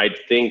 You might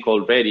think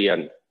already,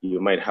 and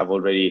you might have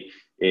already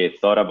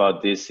thought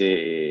about this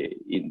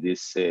in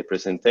this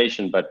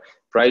presentation, but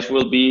price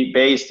will be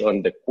based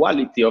on the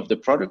quality of the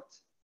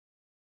product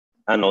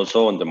and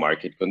also on the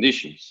market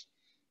conditions.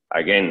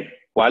 Again,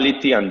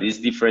 quality and these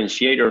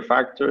differentiator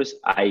factors,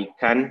 I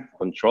can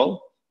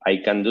control, I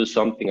can do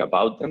something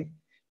about them,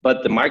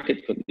 but the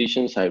market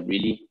conditions, I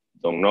really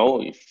don't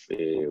know. If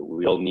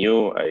we all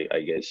knew,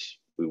 I guess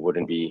we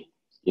wouldn't be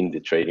in the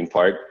trading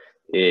part.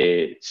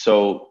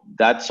 So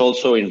that's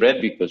also in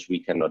red because we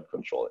cannot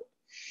control it.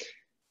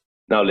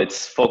 Now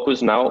let's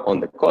focus now on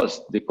the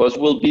cost. The cost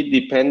will be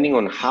depending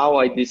on how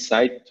I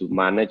decide to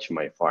manage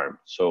my farm.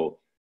 So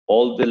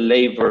all the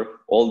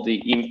labor, all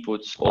the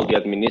inputs, all the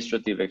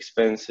administrative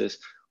expenses,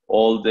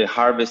 all the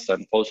harvest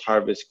and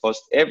post-harvest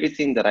cost,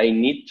 everything that I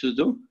need to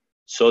do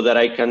so that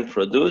I can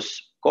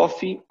produce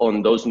coffee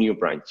on those new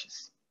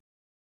branches.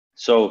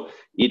 So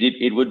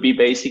it would be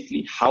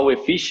basically how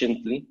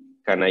efficiently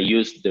can I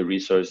use the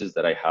resources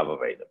that I have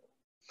available.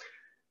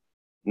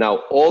 Now,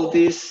 all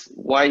this,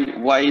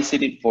 why is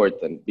it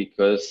important?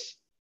 Because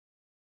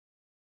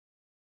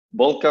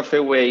Bulk Cafe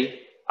Way,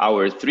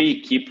 our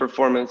 3 key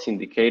performance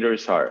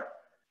indicators are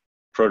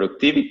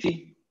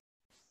productivity,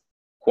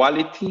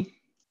 quality,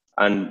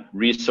 and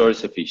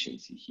resource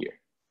efficiency here.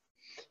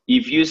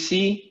 If you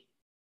see,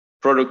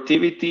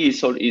 productivity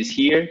is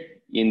here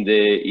in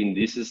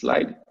this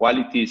slide,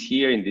 quality is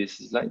here in this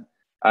slide,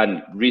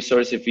 and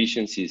resource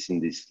efficiency is in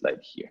this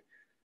slide here.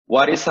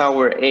 What is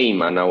our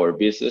aim and our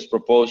business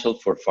proposal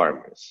for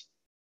farmers?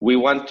 We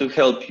want to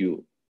help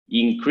you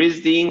increase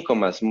the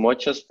income as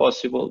much as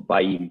possible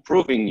by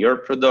improving your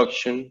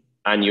production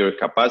and your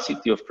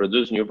capacity of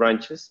produce new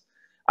branches,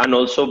 and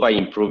also by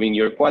improving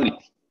your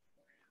quality.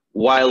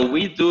 While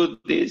we do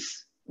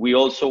this, we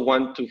also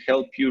want to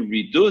help you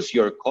reduce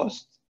your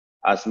cost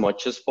as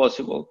much as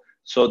possible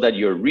so that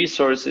your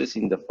resources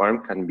in the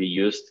farm can be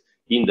used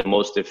in the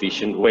most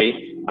efficient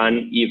way,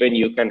 and even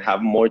you can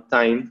have more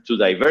time to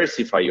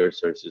diversify your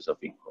sources of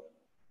income.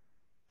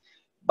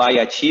 By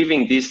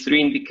achieving these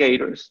 3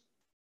 indicators,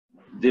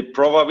 the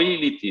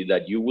probability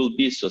that you will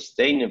be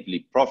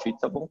sustainably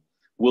profitable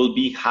will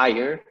be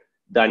higher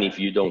than if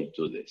you don't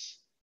do this.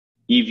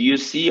 If you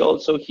see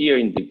also here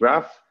in the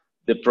graph,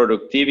 the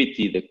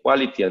productivity, the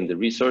quality, and the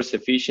resource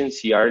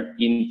efficiency are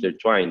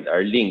intertwined,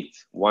 are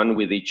linked one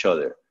with each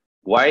other.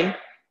 Why?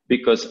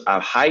 Because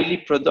a highly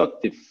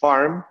productive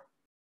farm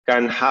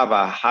can have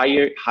a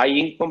high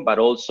income, but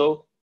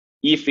also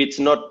if it's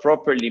not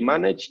properly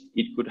managed,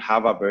 it could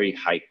have a very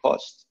high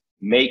cost,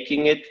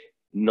 making it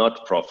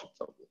not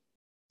profitable.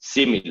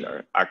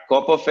 Similar, a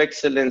Cup of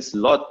Excellence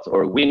lot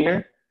or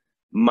winner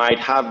might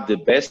have the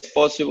best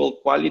possible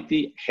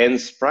quality,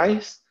 hence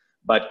price,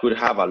 but could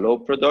have a low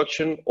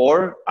production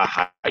or a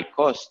high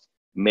cost,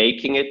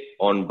 making it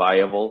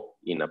unviable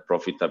in a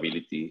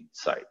profitability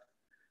side.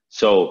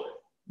 So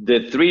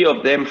the 3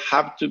 of them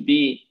have to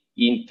be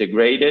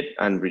integrated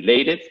and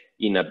related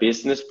in a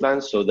business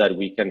plan so that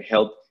we can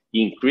help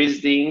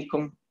increase the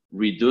income,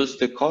 reduce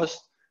the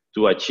cost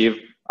to achieve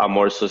a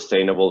more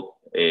sustainable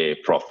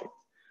profit.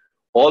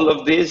 All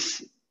of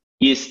this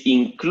is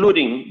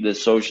including the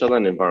social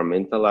and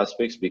environmental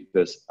aspects,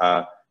 because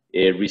a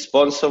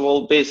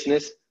responsible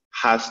business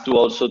has to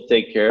also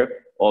take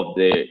care of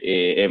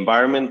the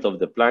environment, of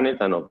the planet,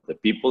 and of the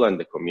people and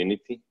the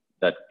community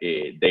that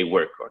they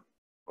work on,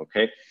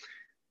 okay?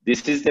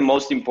 This is the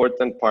most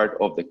important part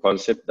of the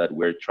concept that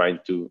we're trying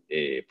to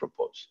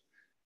propose.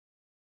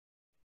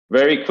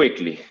 Very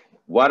quickly,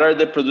 what are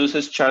the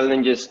producers'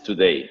 challenges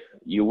today?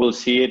 You will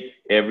see it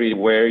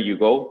everywhere you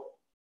go.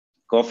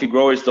 Coffee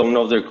growers don't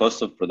know their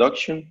cost of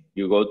production.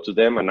 You go to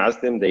them and ask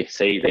them, they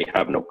say they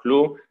have no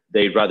clue.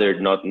 They'd rather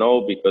not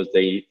know because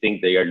they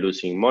think they are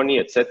losing money,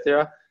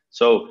 etc.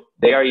 So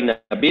they are in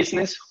a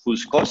business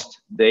whose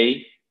cost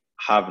they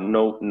have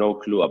no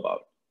clue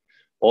about.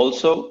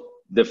 Also,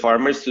 the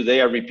farmers today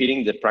are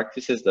repeating the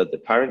practices that the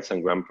parents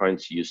and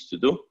grandparents used to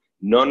do,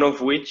 none of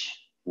which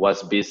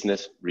was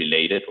business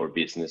related or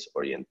business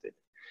oriented.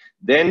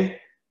 Then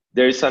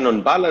there is an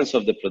unbalance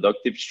of the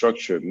productive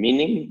structure,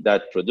 meaning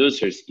that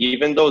producers,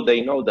 even though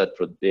they know that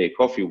the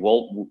coffee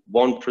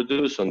won't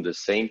produce on the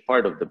same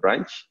part of the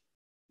branch,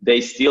 they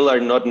still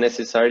are not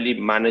necessarily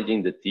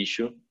managing the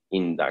tissue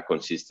in a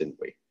consistent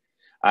way.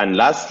 And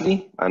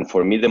lastly, and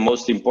for me the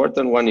most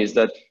important one, is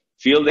that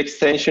field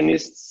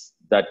extensionists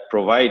that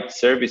provide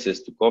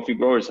services to coffee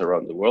growers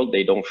around the world,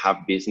 they don't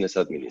have business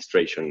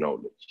administration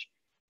knowledge.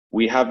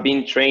 We have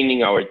been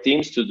training our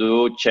teams to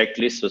do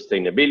checklist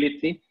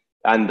sustainability,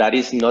 and that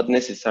is not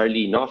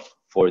necessarily enough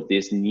for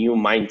this new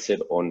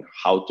mindset on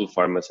how to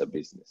farm as a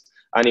business.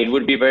 And it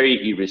would be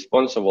very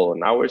irresponsible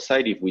on our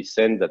side if we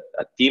send a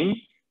team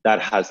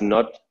that has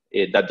not,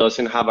 that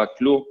doesn't have a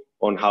clue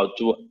on how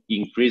to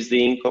increase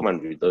the income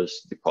and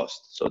reduce the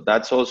cost. So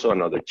that's also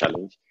another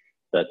challenge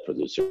that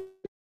producers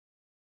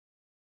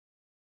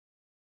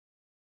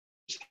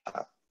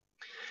have.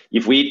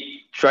 If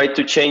we try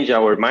to change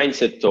our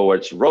mindset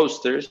towards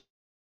roasters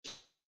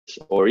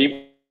or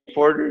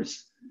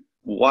importers,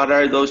 what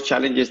are those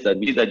challenges that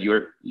we see that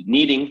you're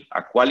needing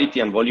a quality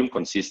and volume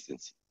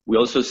consistency? We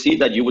also see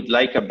that you would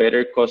like a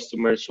better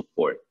customer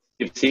support.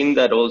 We've seen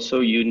that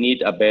also you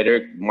need a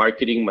better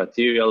marketing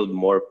material,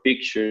 more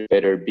pictures,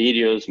 better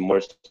videos,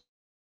 more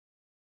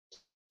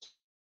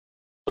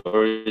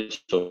stories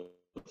of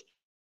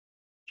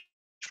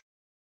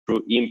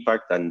true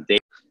impact and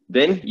data.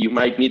 Then you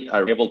might need a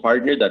reliable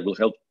partner that will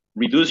help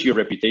reduce your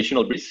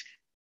reputational risk,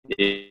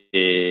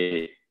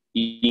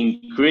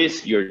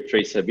 increase your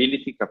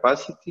traceability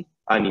capacity,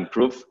 and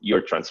improve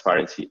your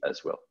transparency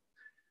as well.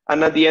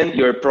 And at the end,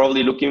 you're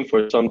probably looking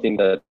for something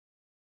that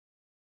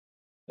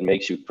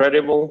makes you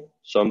credible,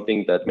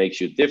 something that makes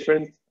you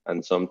different,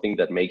 and something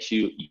that makes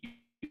you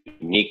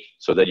unique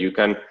so that you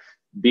can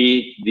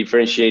be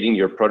differentiating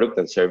your product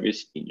and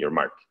service in your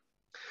market.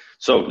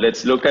 So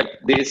let's look at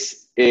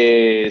this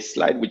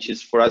slide, which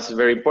is for us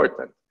very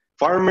important.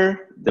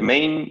 Farmer, the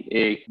main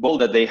goal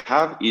that they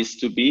have is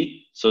to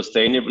be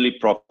sustainably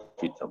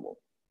profitable.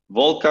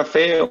 Volt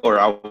Cafe or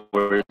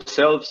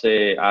ourselves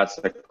as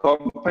a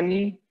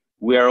company,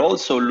 we are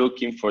also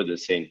looking for the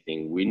same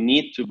thing. We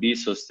need to be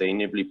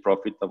sustainably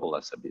profitable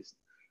as a business.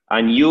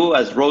 And you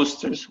as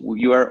roasters,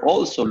 you are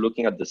also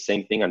looking at the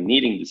same thing and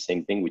needing the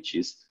same thing, which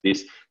is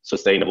this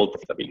sustainable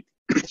profitability.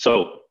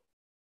 So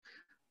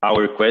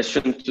our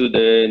question to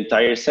the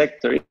entire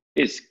sector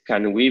is,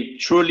 can we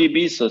truly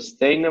be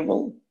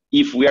sustainable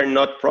if we are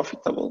not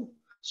profitable?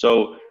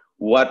 So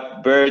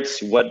what birds,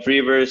 what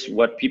rivers,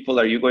 what people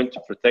are you going to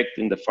protect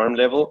in the farm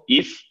level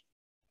if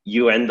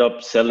you end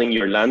up selling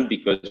your land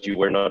because you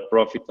were not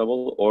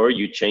profitable, or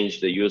you change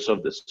the use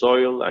of the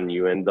soil and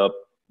you end up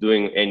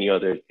doing any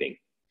other thing?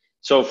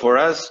 So for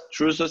us,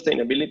 true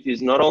sustainability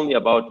is not only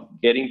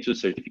about getting to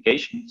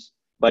certifications,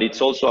 but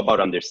it's also about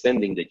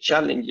understanding the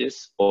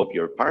challenges of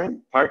your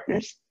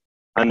partners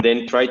and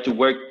then try to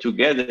work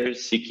together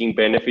seeking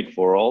benefit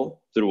for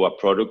all through a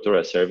product or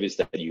a service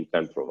that you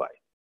can provide.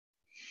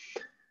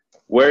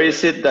 Where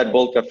is it that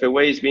Volt Cafe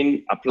Way is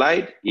being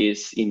applied?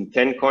 Is in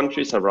 10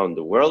 countries around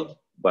the world: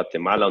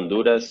 Guatemala,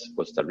 Honduras,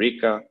 Costa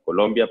Rica,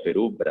 Colombia,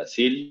 Peru,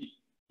 Brazil,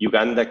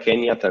 Uganda,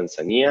 Kenya,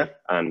 Tanzania,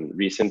 and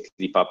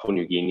recently Papua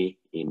New Guinea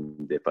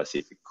in the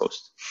Pacific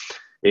coast.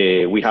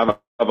 We have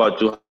about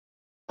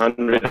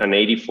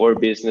 284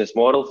 business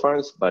model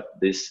farms, but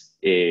this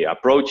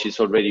approach is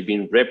already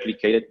being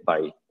replicated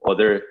by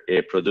other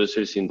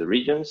producers in the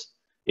regions.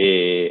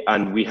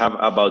 And we have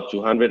about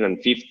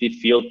 250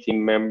 field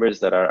team members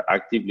that are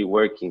actively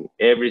working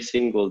every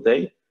single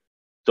day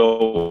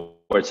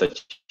towards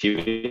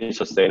achieving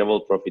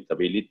sustainable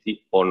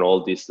profitability on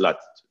all these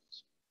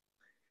latitudes.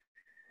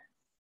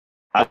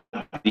 At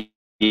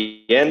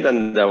the end,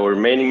 and our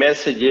main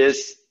message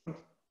is,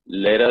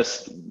 let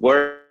us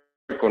work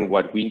on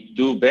what we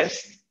do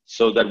best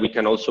so that we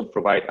can also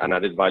provide an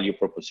added value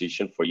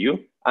proposition for you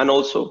and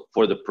also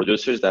for the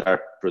producers that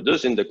are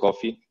producing the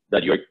coffee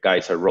that your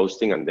guys are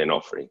roasting and then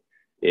offering.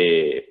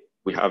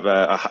 We have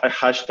a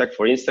hashtag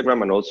for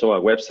Instagram and also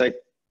a website.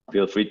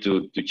 Feel free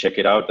to check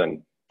it out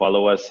and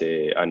follow us,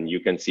 and you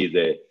can see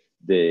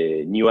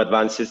the new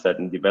advances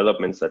and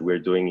developments that we're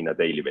doing on a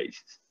daily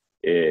basis.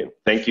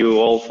 Thank you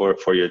all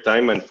for your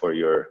time and for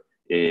your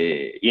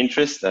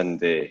interest,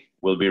 and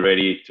we'll be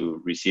ready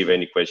to receive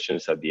any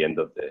questions at the end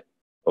of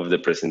the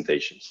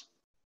presentations.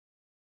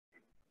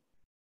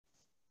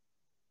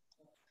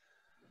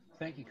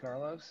 Thank you,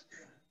 Carlos.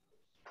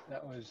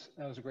 That was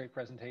a great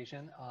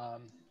presentation.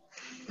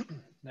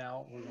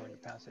 Now we're going to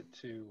pass it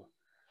to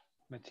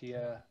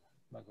Mattia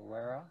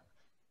Maguera,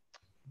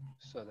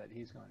 so that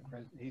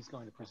he's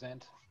going to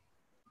present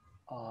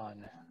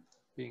on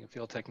being a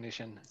field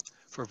technician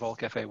for Volt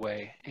Cafe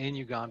Way in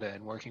Uganda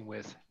and working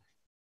with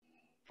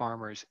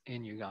farmers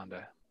in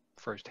Uganda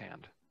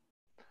firsthand.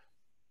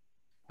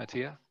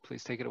 Mattia,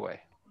 please take it away.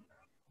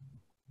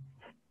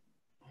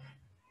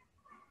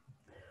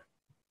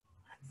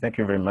 Thank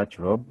you very much,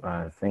 Rob.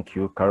 Thank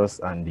you, Carlos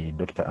and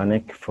Dr.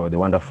 Anek, for the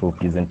wonderful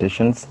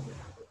presentations.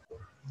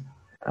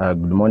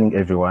 Good morning,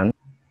 everyone,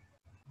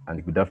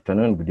 and good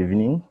afternoon, good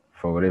evening,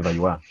 for wherever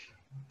you are.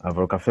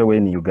 Volt Cafe Way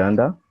in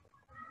Uganda.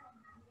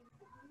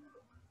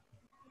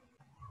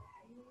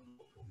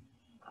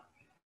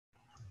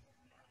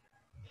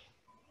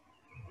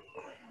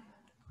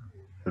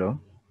 Hello.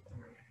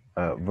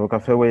 Volt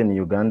Cafe Way in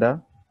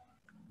Uganda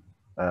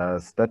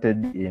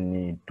started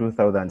in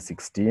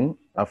 2016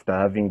 after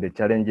having the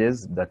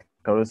challenges that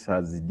Carlos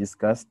has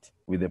discussed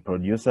with the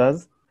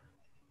producers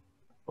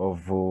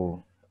of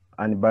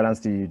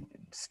unbalanced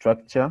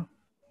structure,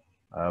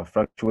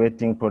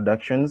 fluctuating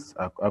productions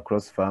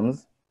across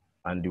farms,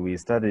 and we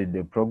started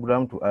the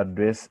program to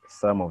address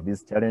some of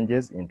these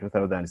challenges in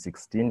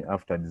 2016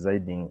 after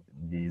designing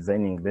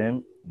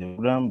the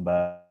program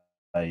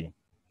by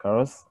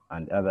Carlos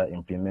and other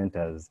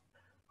implementers.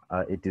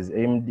 It is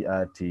aimed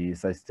at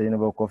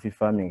sustainable coffee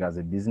farming as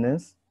a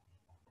business,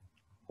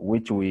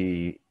 which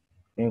we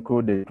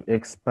included to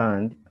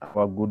expand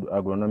our good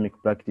agronomic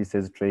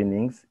practices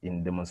trainings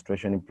in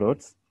demonstration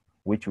plots,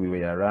 which we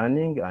were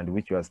running and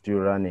which we are still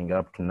running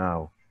up to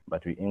now,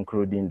 but we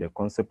including the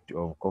concept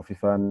of coffee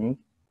farming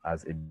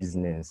as a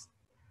business.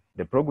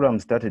 The program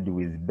started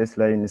with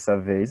baseline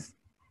surveys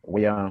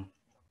where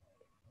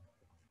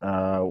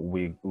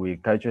we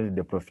calculated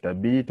the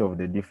profitability of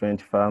the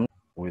different farms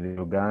within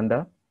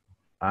Uganda,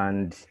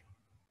 and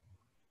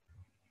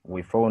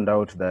we found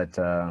out that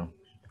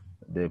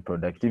the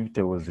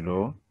productivity was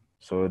low.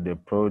 So the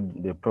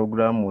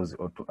program was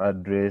to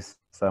address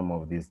some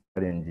of these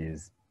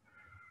challenges.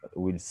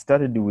 We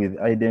started with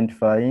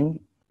identifying,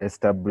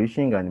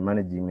 establishing, and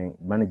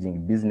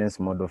managing business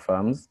model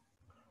farms,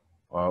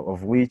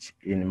 of which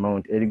in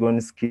Mount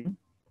Elgon scheme,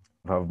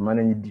 we have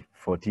managed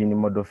 14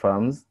 model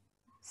farms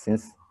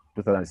since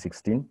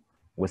 2016.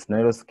 West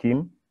Nile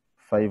scheme,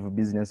 5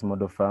 business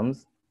model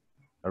farms.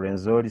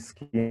 Renzori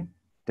scheme,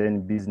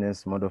 10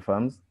 business model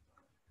farms.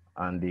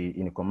 And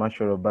in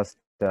commercial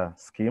robusta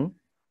scheme,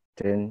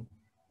 10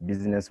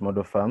 business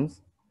model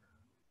farms,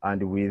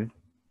 and with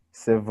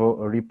several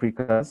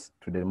replicas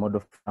to the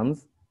model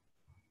farms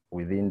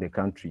within the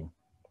country.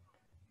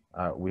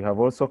 We have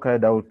also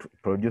carried out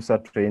producer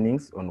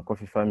trainings on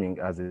coffee farming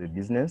as a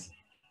business,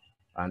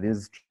 and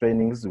these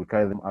trainings we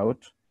carry them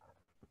out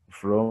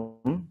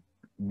from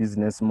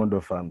business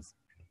model farms.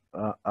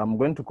 I'm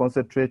going to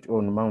concentrate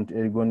on Mount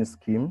Elgon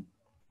scheme,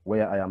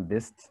 where I am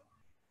based,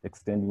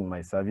 extending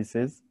my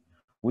services,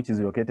 which is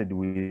located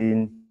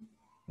within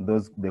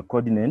the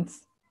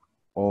coordinates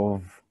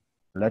of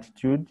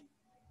latitude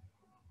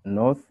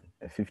north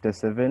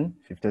 57,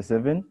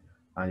 57,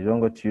 and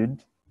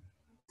longitude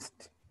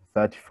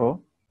 34,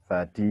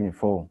 13,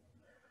 4.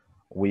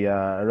 We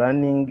are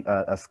running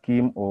a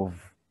scheme of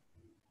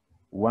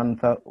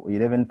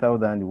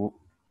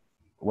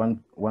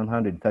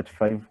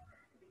 11,135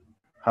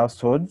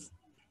 households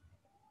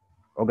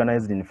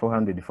organized in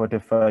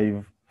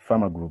 445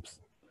 farmer groups,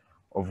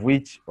 of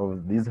which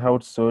of these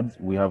households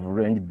we have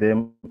ranged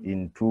them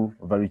in 2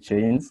 value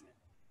chains.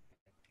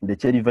 The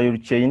cherry value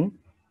chain,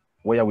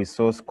 where we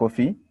source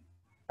coffee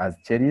as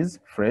cherries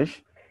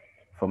fresh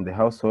from the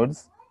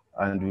households,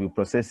 and we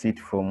process it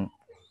from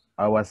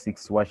our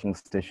 6 washing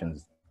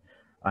stations.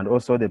 And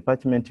also the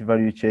parchment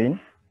value chain,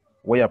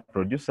 where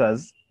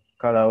producers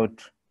carry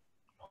out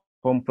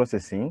home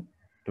processing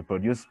to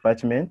produce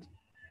parchment,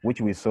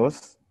 which we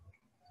source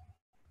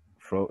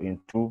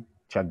into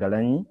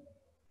Chagalani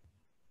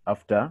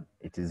after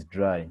it is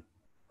dry.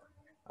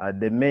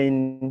 The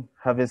main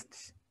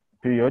harvest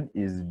period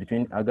is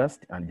between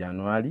August and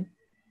January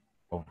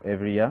of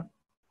every year,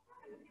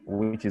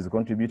 which is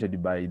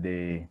contributed by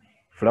the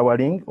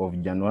flowering of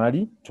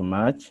January to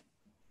March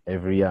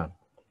every year.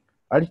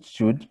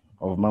 Altitude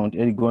of Mount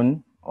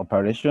Elgon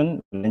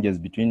operation ranges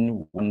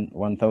between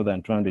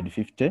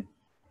 1,250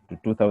 to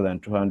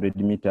 2,200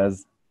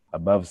 meters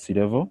above sea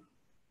level,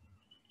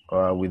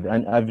 with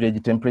an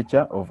average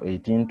temperature of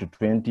 18 to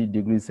 20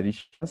 degrees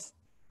Celsius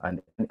and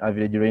an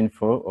average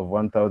rainfall of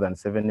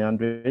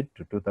 1,700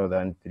 to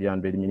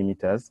 2,300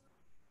 millimeters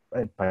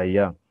per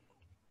year.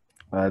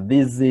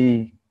 These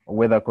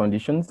weather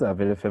conditions are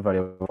very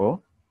favorable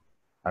for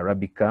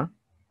Arabica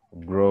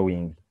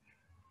growing.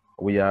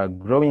 We are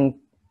growing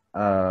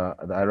the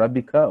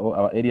Arabica, or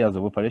our areas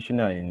of operation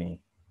are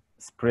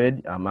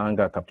spread among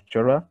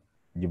Captura,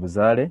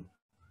 Jibuzale,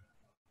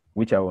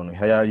 which are on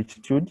higher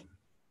altitude.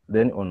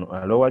 Then on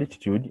a lower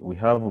altitude, we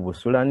have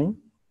Busulani,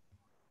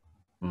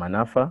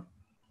 Manafa,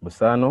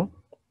 Busano,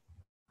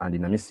 and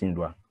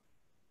Namisindwa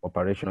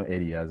operational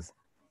areas.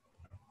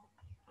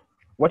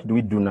 What do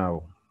we do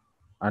now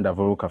under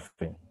Voro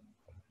Cafe?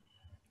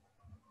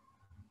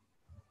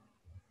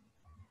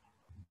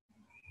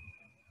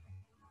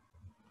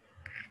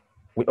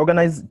 We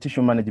organize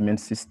tissue management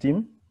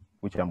system,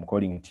 which I'm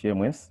calling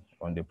TMS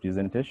on the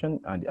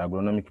presentation, and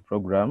agronomic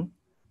program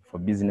for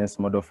business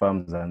model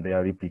farms and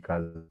their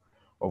replicas,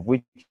 of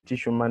which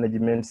tissue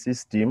management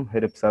system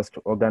helps us to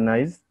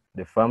organize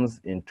the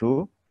farms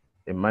into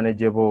a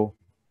manageable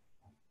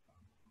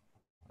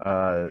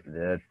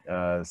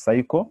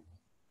cycle,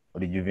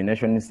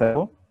 rejuvenation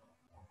cycle,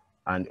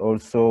 and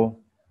also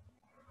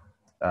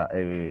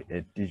a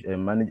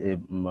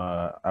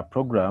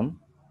program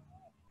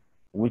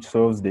which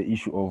solves the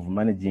issue of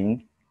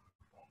managing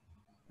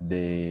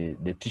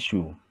the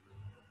tissue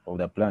of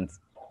the plants.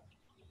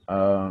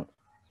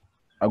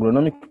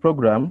 Agronomic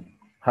program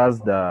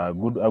has the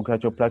good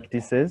agricultural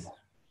practices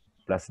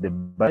plus the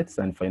budgets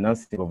and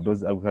financing of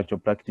those agricultural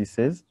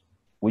practices,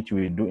 which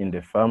we do in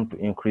the farm to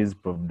increase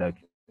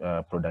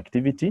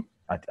productivity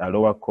at a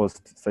lower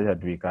cost, so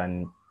that we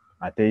can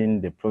attain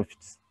the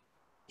profits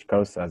which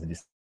Carlos has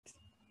discussed.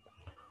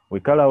 We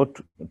carry out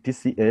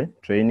TCA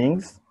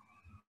trainings.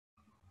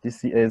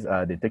 TCAs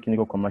are the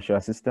technical commercial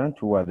assistant,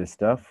 who are the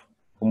staff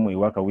whom we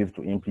work with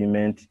to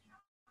implement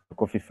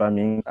coffee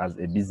farming as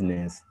a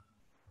business.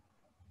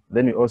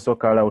 Then we also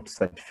carry out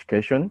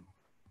certification,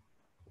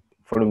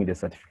 following the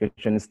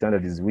certification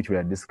standards which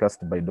were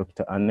discussed by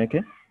Dr.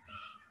 Anneke,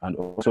 and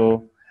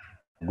also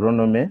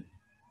agronomy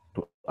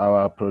to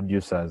our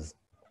producers.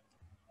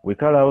 We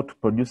carry out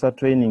producer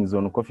trainings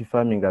on coffee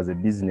farming as a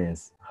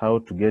business, how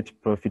to get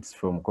profits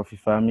from coffee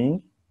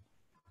farming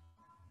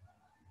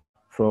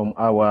from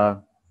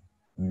our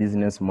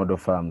business model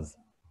farms.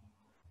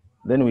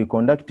 Then we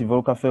conduct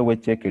Volcafe way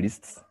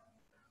checklists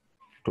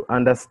to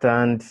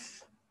understand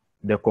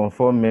the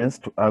conformance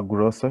to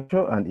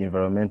agro-social and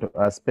environmental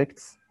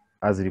aspects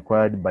as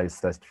required by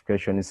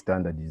certification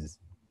standards.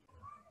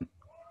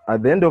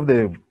 At the end of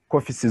the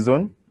coffee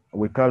season,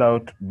 we carry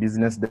out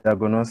business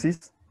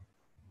diagnosis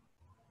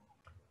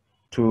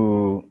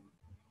to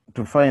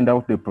find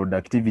out the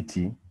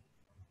productivity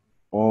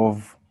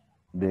of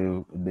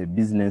the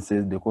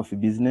businesses, the coffee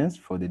business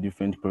for the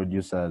different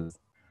producers.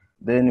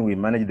 Then we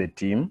manage the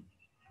team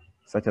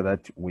such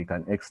that we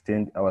can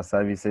extend our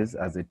services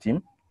as a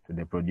team to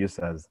the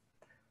producers.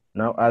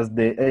 Now, as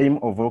the aim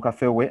of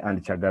Volcafewe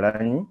and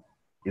Chagalani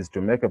is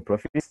to make a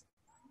profit,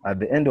 at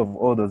the end of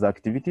all those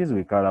activities,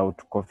 we carry out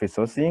coffee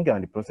sourcing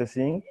and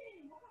processing,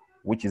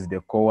 which is the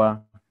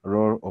core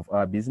role of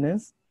our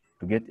business,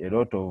 to get a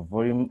lot of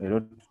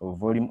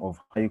volume of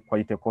high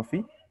quality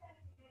coffee,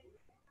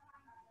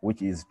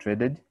 which is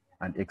traded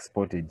and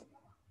exported.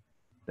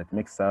 That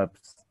makes us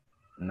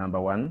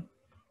 #1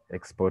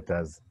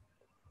 exporters.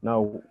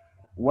 Now,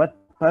 what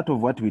part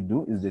of what we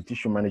do is the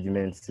tissue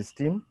management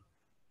system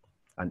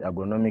and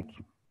agronomic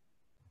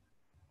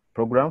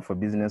program for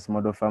business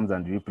model farms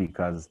and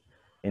replicas.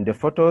 In the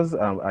photos,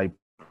 I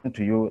present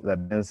to you the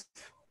best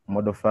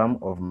model farm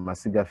of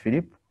Masiga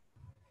Philip,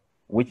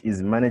 which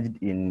is managed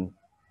in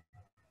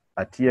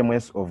a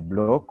TMS of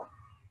block,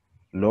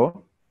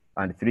 low,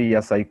 and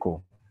 3-year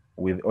cycle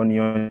with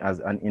onion as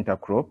an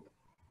intercrop.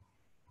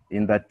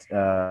 In that,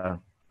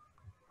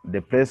 the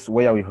place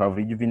where we have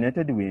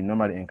rejuvenated, we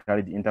normally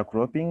encourage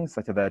intercropping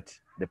such that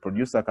the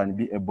producer can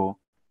be able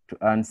to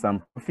earn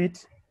some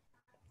profit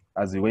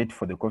as we wait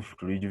for the coffee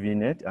to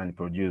rejuvenate and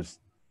produce.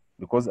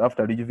 Because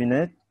after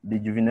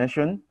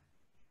rejuvenation,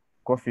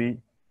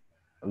 coffee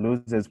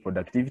loses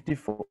productivity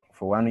for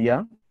 1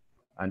 year,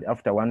 and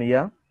after 1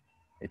 year,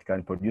 it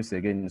can produce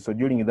again. So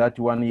during that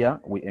 1 year,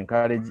 we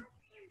encourage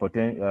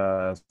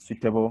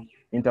suitable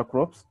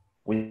intercrops,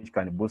 which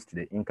can boost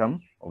the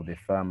income of the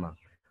farmer.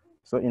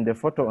 So in the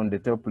photo on the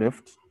top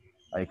left,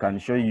 I can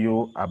show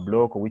you a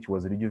block which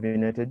was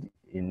rejuvenated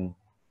in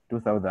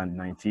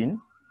 2019,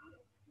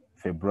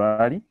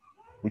 February,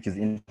 which is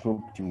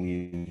intercropped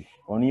with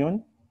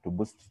onion to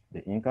boost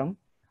the income.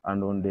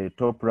 And on the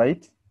top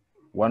right,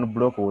 one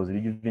block was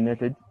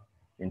rejuvenated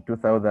in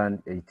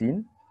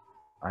 2018,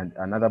 and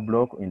another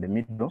block in the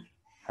middle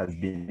has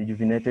been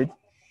rejuvenated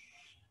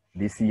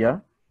this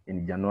year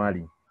in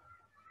January,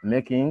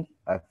 making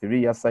a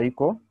 3-year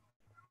cycle,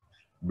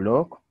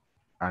 block,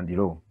 and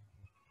row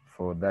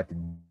for that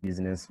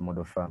business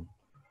model farm.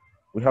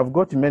 We have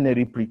got many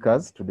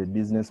replicas to the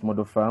business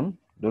model farm,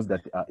 those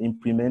that are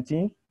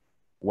implementing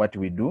what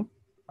we do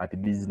at the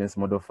business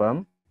model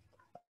farm.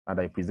 And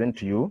I present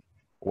to you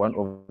one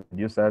of the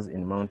producers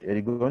in Mount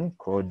Elgon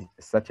called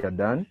Satya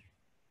Dan,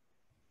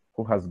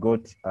 who has got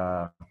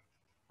a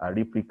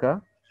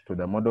replica to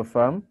the model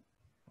farm,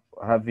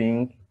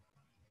 having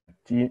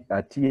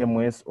a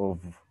TMS of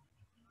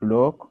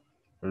block,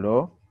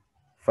 low,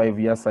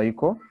 5-year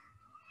cycle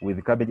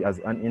with cabbage as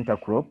an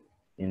intercrop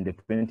in the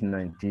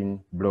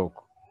 2019 block.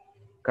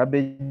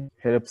 Cabbage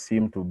helps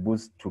him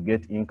to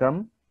get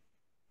income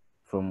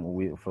from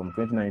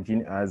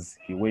 2019 as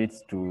he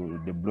waits to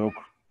the block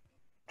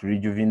to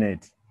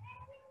rejuvenate.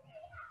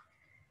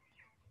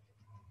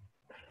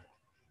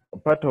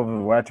 Part of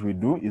what we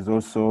do is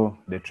also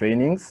the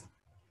trainings.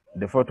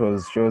 The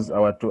photos shows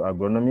our 2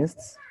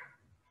 agronomists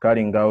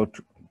carrying out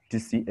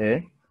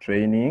TCA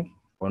training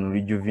on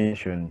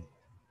rejuvenation.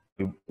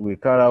 We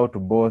carry out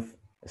both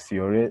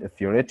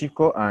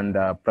theoretical and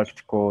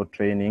practical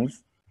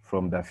trainings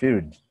from the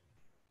field.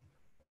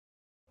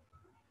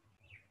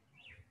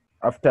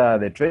 After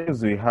the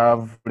trainings, we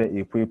have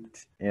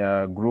equipped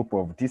a group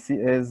of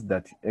TCAs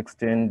that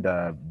extend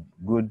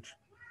good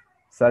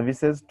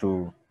services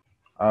to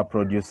our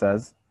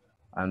producers,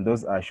 and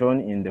those are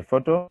shown in the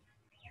photo.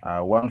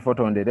 One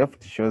photo on the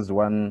left shows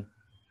one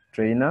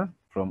trainer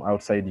from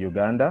outside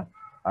Uganda,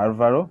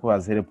 Alvaro, who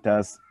has helped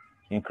us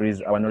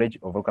increase our knowledge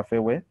of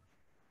Volcafewe.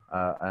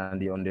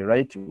 And on the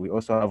right, we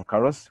also have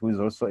Carlos, who is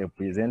also a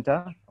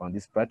presenter on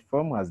this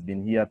platform, has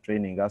been here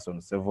training us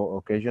on several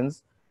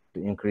occasions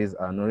to increase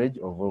our knowledge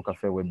of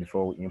Volcafewe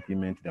before we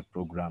implement the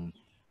program.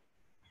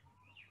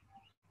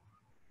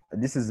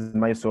 This is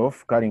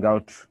myself carrying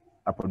out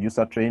a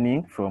producer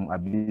training from a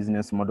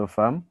business model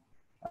farm.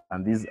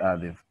 And these are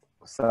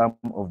some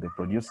of the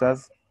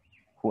producers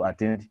who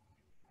attend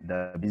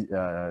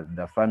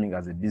the farming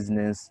as a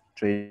business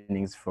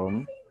trainings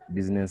from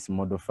business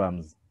model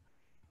farms.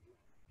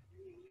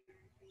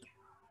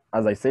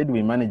 As I said,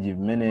 we manage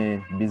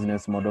many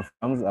business model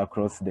farms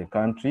across the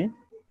country,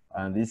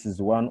 and this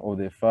is one of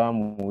the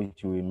farms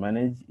which we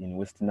manage in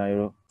West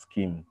Nile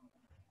scheme.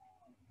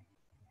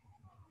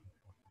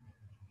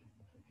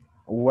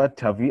 What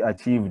have we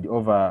achieved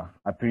over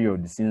a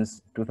period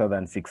since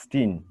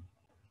 2016?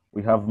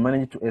 We have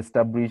managed to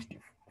establish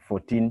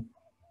 14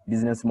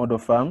 business model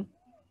farms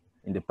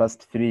in the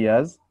past 3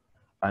 years.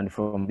 And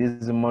from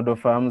these model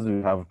farms,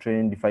 we have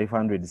trained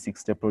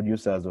 560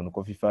 producers on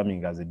coffee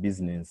farming as a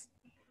business.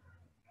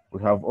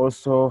 We have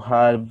also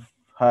had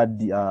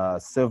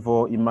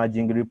several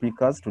emerging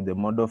replicas to the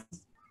model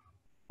farms.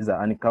 These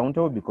are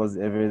uncountable because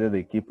every day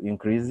they keep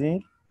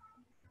increasing.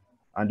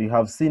 And we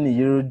have seen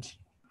yield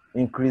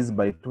increase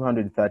by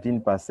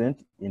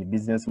 213% in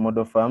business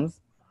model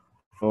farms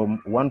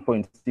from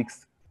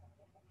 1.6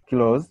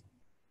 kilos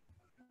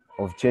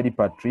of cherry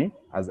per tree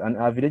as an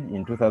average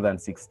in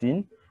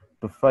 2016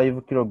 to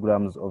 5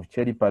 kilograms of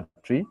cherry per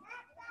tree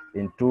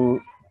in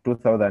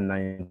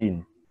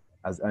 2019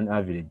 as an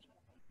average.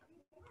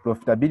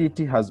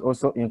 Profitability has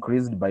also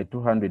increased by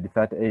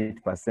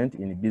 238%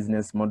 in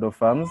business model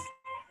farms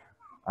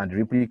and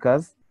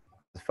replicas.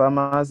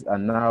 Farmers are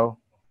now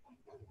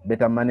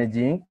better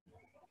managing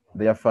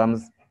their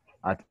farms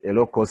at a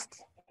low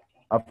cost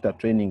after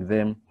training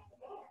them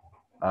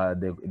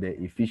the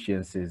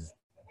efficiencies.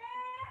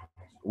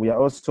 We are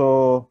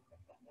also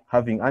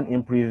having an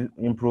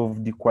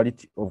improved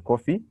quality of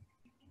coffee.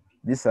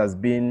 This has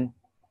been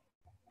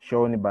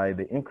shown by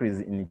the increase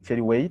in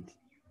cherry weight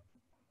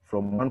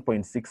from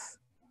 1.6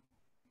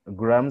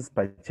 grams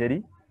per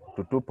cherry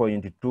to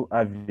 2.2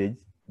 average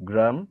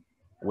gram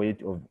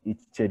weight of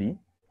each cherry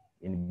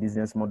in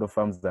business model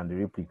farms and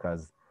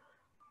replicas.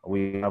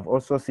 We have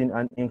also seen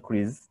an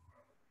increase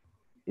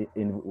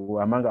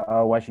among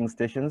our washing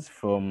stations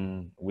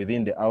from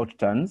within the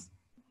outturns.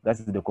 That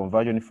is the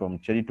conversion from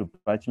cherry to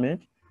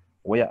parchment,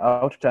 where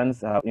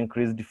outturns have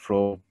increased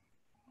from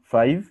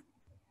 5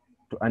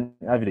 to an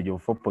average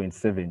of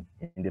 4.7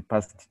 in the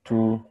past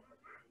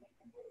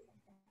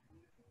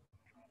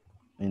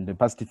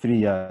 3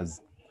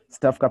 years.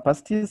 Staff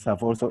capacities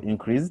have also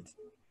increased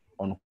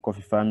on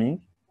coffee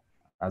farming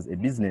as a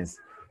business.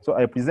 So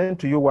I present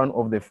to you one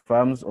of the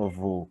farms of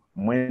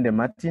Mwende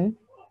Martin.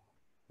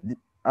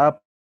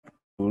 Up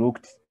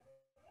looked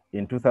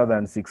in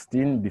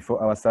 2016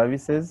 before our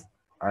services,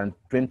 and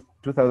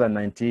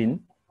 2019,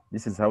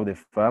 this is how the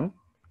farm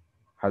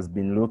has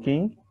been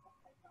looking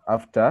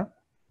after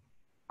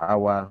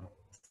our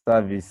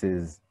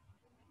services.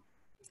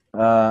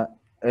 A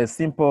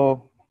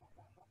simple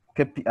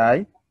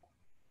KPI,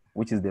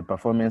 which is the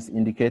performance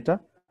indicator.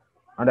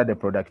 Under the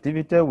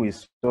productivity, we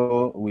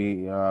saw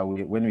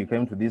when we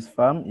came to this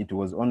farm, it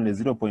was only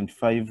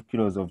 0.5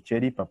 kilos of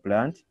cherry per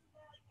plant.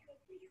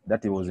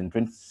 That was in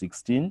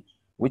 2016,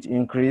 which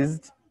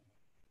increased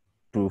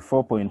to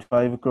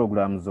 4.5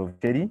 kilograms of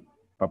cherry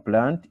per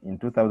plant in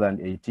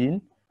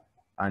 2018.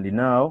 And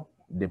now,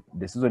 the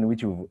season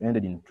which we've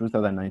ended in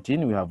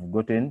 2019, we have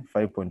gotten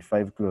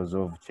 5.5 kilos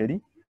of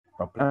cherry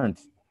per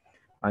plant.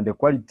 And the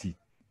quality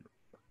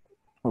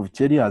of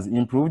cherry has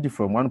improved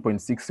from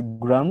 1.6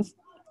 grams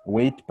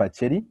weight per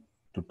cherry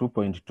to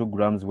 2.2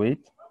 grams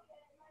weight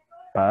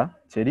per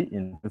cherry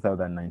in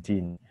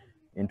 2019.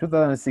 In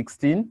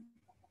 2016,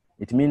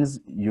 it means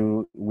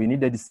we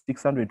needed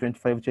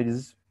 625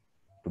 cherries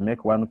to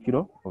make 1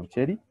 kilo of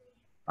cherry.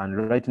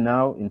 And right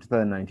now in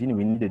 2019,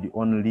 we needed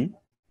only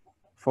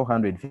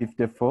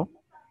 454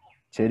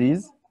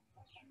 cherries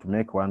to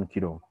make 1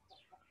 kilo.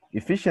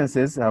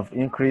 Efficiencies have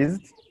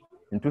increased.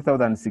 In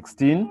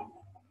 2016,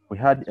 we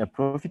had a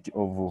profit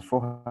of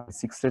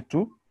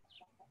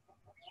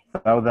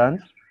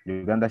 462,000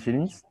 Uganda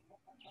shillings.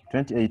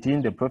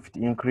 2018, the profit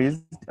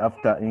increased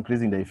after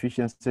increasing the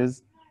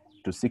efficiencies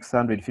to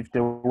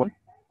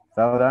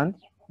 651,000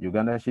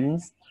 Uganda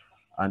shillings,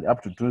 and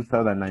up to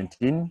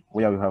 2019,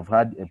 where we have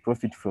had a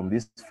profit from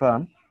this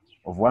farm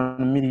of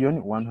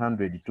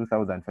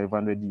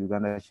 1,102,500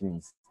 Uganda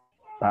shillings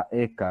per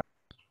acre.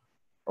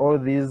 All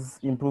this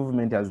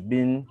improvement has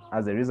been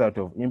as a result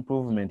of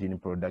improvement in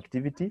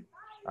productivity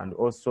and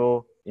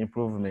also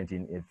improvement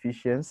in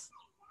efficiency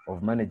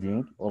of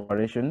managing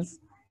operations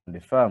on the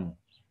farm.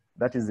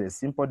 That is a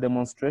simple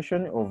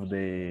demonstration of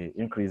the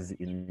increase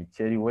in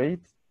cherry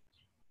weight.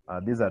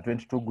 These are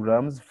 22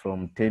 grams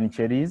from 10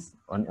 cherries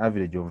on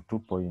average of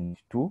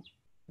 2.2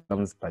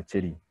 grams per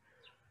cherry.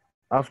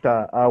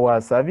 After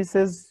our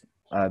services,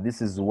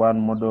 this is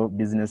one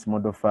business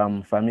model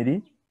farm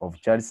family of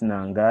Charles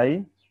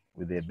Nangai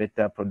with a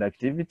better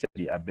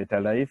productivity, a better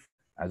life,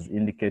 as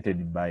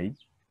indicated by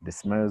the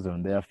smiles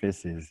on their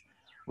faces.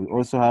 We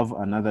also have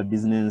another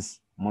business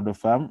model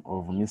farm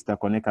of Mr.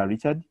 Koneka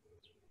Richard,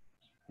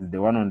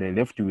 the one on the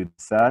left with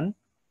sun,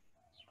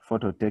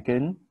 photo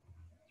taken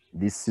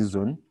this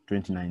season,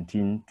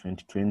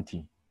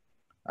 2019-2020.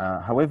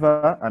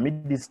 However,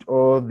 amidst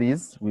all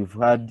this, we've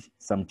had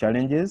some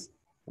challenges.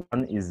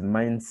 One is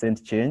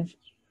mindset change.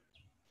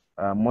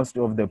 Most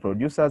of the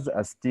producers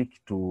are stick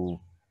to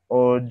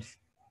old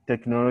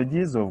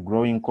technologies of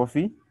growing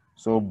coffee.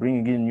 So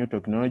bringing in new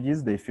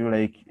technologies, they feel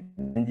like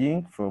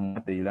changing from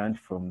what they learned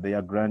from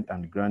their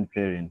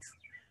grandparents.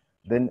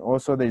 Then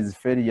also there is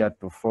failure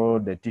to follow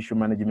the tissue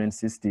management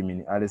system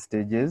in early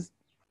stages.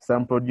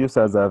 Some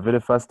producers are very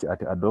fast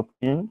at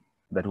adopting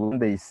that when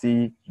they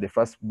see the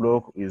first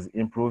block is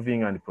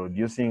improving and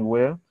producing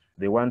well,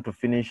 they want to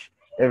finish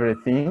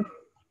everything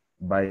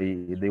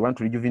they want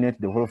to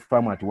rejuvenate the whole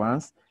farm at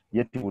once,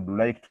 yet would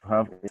like to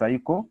have a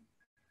cycle,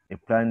 a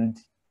planned,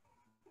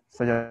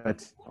 such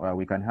that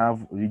we can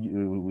have,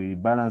 we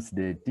balance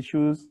the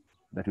tissues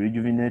that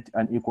rejuvenate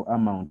an equal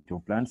amount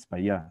of plants per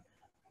year.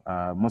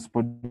 Most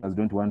producers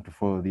don't want to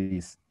follow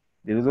this.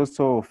 There is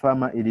also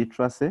farmer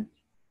illiteracy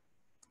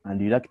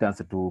and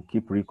reluctance to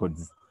keep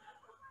records.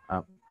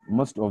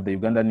 Most of the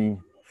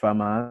Ugandan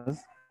farmers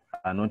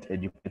are not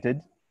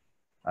educated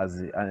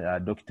as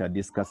a doctor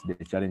discussed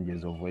the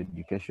challenges of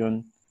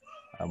education.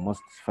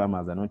 Most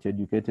farmers are not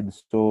educated,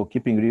 so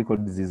keeping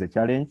records is a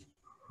challenge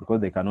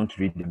because they cannot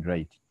read and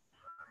write.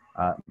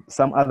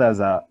 Some others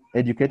are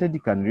educated,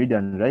 can read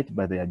and write,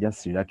 but they are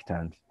just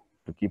reluctant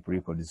to keep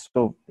records.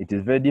 So it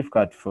is very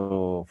difficult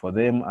for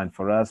them and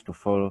for us to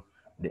follow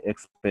the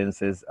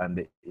expenses and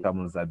the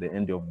incomes at the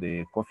end of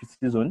the coffee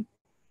season.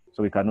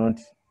 So we cannot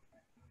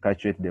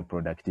calculate the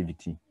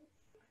productivity.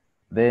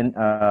 Then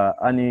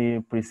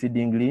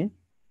precedingly,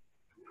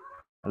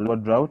 a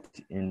long drought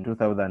in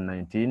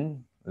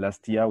 2019.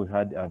 Last year, we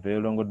had a very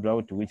long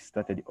drought, which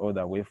started all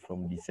the way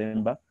from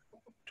December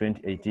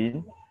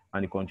 2018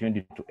 and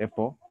continued to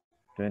April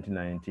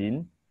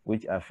 2019,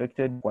 which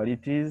affected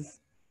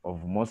qualities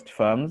of most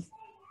farms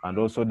and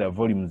also the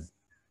volumes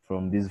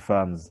from these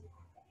farms.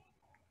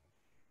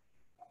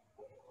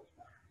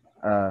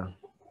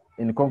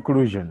 In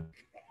conclusion,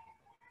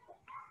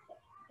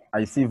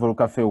 I see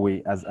Volcafe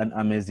Way as an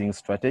amazing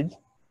strategy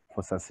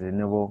for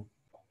sustainable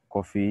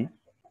coffee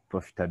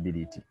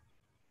profitability.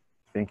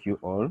 Thank you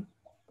all.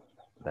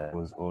 That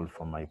was all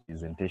for my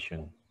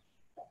presentation.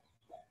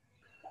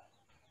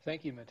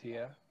 Thank you,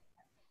 Mattia.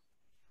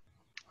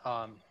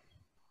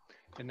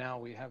 And now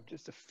we have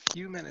just a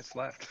few minutes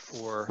left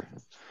for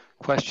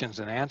questions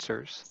and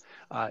answers.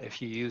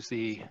 If you use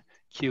the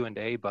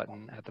Q&A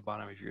button at the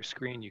bottom of your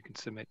screen, you can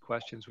submit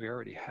questions. We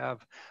already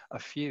have a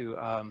few.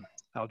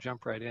 I'll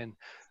jump right in.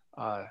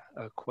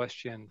 A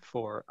question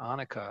for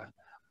Annika.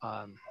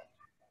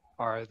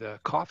 Are the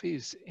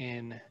coffees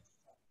in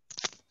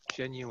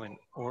Genuine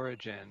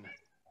Origin,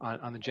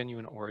 on the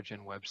Genuine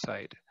Origin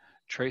website,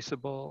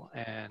 traceable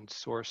and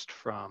sourced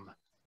from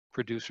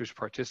producers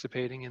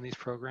participating in these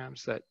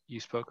programs that you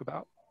spoke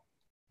about?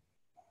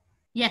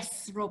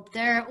 Yes, Rob,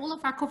 all of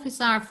our coffees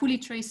are fully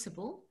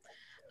traceable.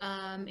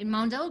 In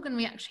Mount Elgin,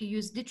 we actually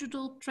use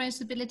digital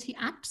traceability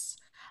apps,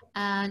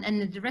 and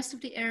in the rest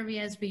of the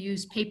areas, we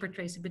use paper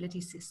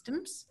traceability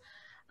systems.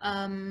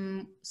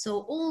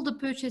 So all the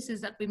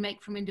purchases that we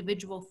make from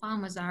individual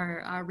farmers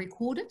are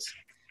recorded.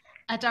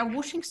 At our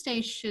washing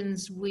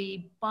stations,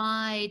 we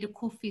buy the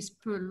coffees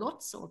per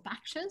lots or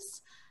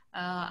batches.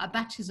 A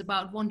batch is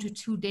about 1 to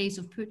 2 days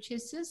of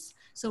purchases.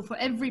 So for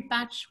every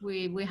batch,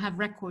 we have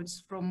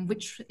records from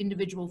which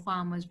individual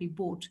farmers we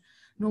bought.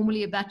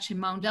 Normally a batch in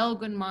Mount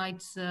Elgin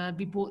might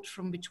be bought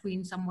from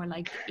between somewhere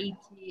like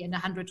 80 and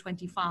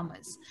 120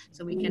 farmers.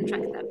 So we can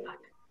track that back.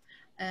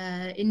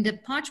 In the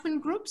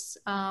parchment groups,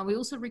 we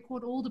also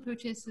record all the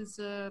purchases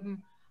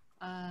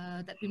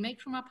that we make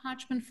from our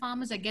parchment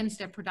farmers against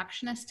their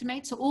production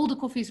estimate. So all the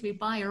coffees we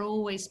buy are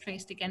always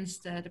traced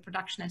against the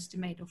production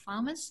estimate of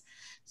farmers.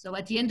 So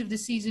at the end of the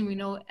season, we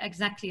know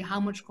exactly how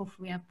much coffee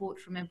we have bought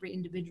from every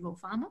individual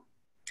farmer.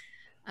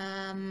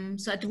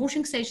 So at the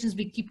washing stations,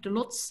 we keep the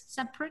lots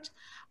separate.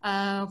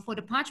 For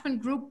the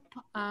parchment group,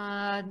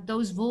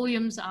 those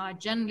volumes are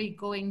generally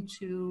going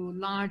to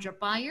larger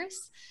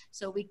buyers.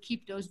 So we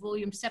keep those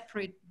volumes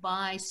separate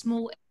by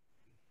small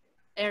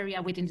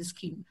area within the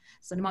scheme.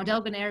 So in the Mount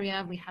Elgin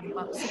area, we have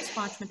about 6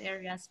 parchment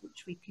areas,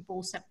 which we keep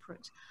all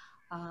separate.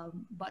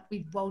 But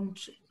we won't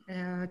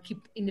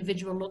keep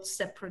individual lots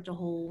separate the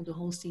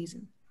whole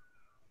season.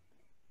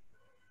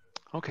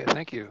 Okay,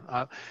 thank you.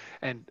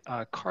 And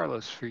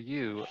Carlos, for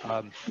you,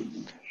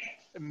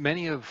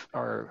 many of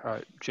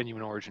our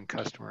Genuine Origin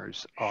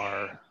customers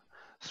are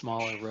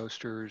smaller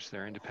roasters,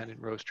 they're independent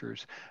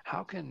roasters.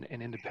 How can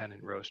an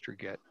independent roaster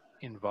get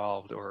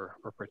involved or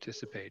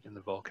participate in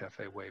the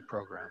Volcafe Way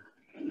program?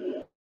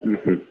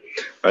 Mm-hmm.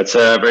 That's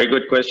a very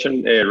good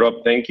question,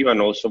 Rob. Thank you.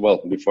 And also,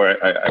 well, before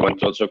I want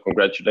to also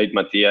congratulate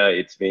Mattia.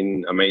 It's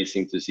been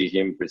amazing to see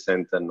him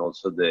present, and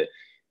also the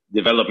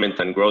development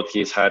and growth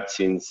he's had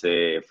since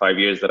 5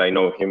 years that I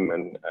know him.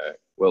 And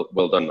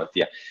well done,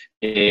 Mattia.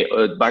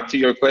 Back to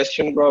your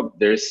question, Rob.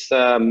 There's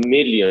a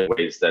million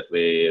ways that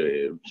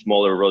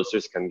smaller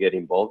roasters can get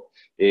involved.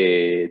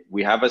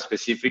 We have a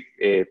specific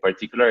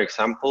particular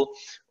example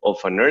of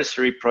a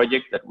nursery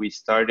project that we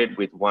started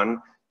with one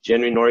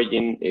Genuine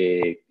Origin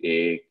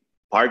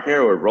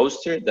partner or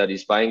roaster that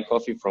is buying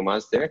coffee from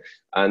us there.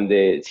 And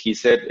he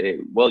said,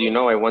 well, you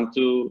know, I want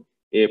to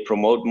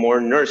promote more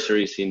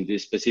nurseries in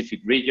this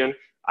specific region.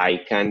 I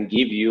can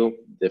give you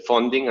the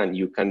funding, and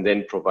you can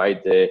then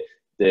provide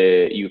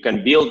you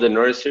can build the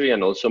nursery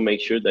and also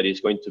make sure that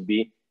it's going to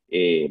be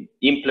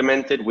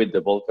implemented with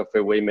the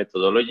Volcafe Way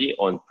methodology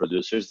on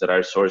producers that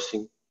are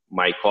sourcing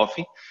my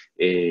coffee.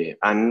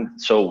 And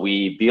so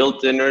we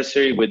built the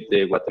nursery with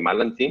the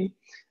Guatemalan team.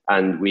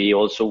 And we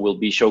also will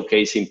be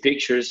showcasing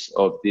pictures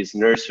of this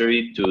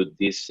nursery to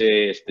this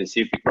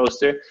specific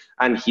roaster.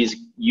 And he's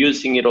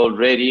using it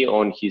already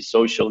on his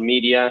social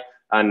media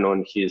and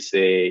on his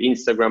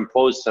Instagram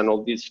posts and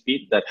all this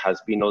feed that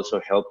has been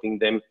also helping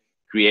them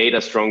create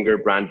a stronger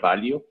brand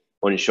value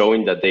on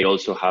showing that they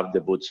also have the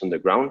boots on the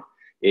ground.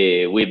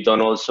 We've done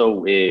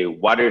also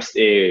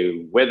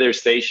weather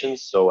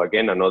stations. So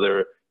again,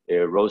 another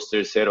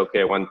roaster said,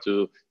 okay, I want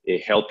to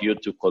help you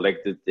to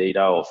collect the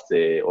data of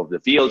the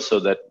field so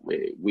that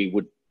we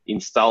would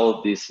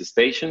install these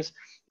stations.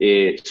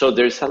 So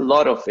there's a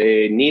lot of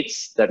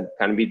needs that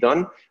can be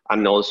done,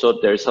 and also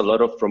there's a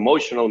lot of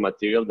promotional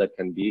material that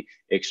can be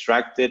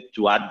extracted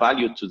to add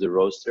value to the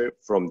roaster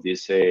from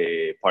these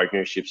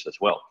partnerships as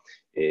well.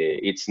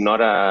 It's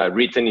not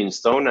written in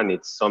stone, and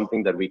it's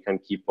something that we can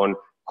keep on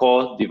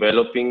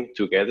co-developing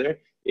together,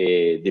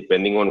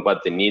 depending on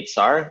what the needs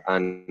are,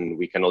 and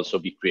we can also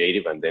be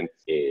creative and then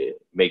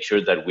make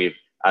sure that we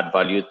add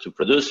value to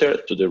producer,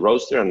 to the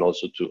roaster, and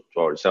also to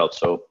ourselves.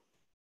 So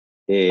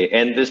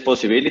endless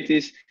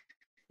possibilities.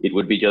 It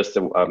would be just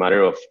a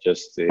matter of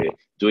just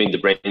doing the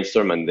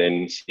brainstorm and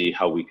then see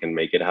how we can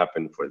make it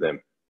happen for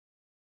them.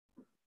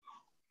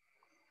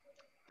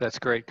 That's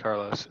great,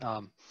 Carlos.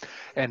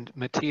 And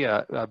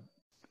Mattia,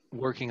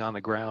 working on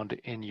the ground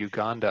in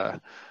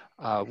Uganda,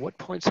 what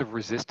points of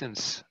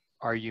resistance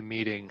are you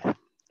meeting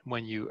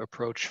when you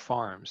approach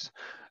farms?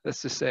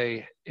 That's to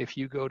say, if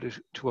you go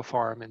to a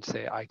farm and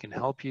say, I can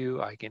help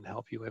you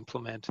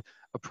implement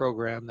a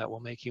program that will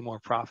make you more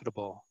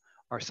profitable,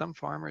 are some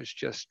farmers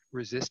just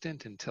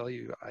resistant and tell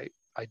you,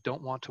 I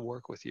don't want to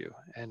work with you?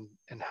 And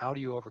how do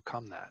you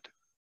overcome that?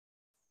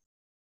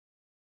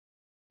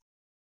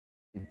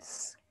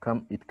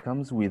 It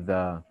comes with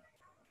the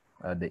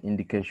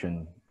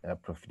indication,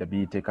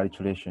 profitability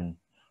calculation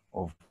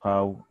of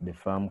how the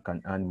farm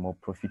can earn more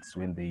profits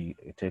when they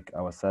take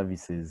our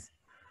services.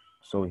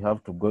 So we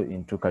have to go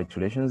into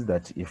calculations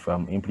that if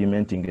I'm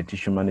implementing a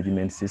tissue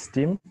management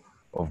system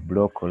of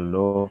block or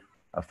low,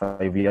 a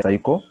 5-year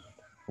cycle,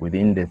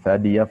 within the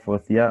 3rd year,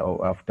 4th year,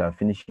 or after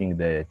finishing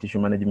the tissue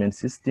management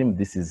system,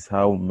 this is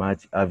how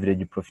much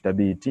average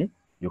profitability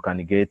you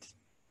can get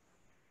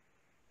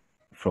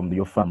from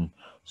your farm.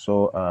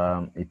 So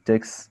it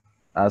takes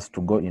us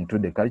to go into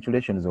the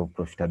calculations of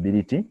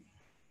profitability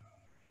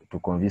to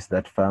convince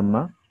that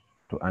farmer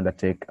to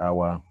undertake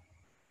our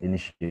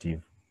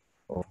initiative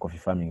of coffee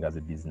farming as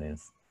a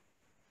business.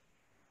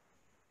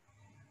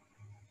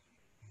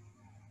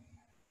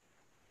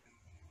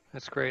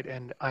 That's great.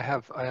 And I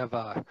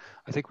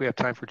think we have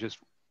time for just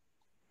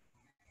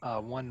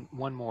one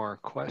more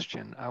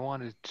question. I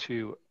wanted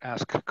to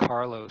ask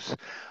Carlos.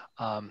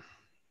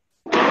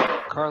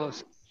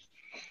 Carlos,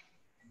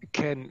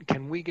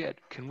 can we get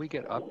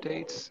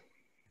updates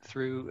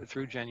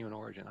through Genuine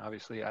Origin?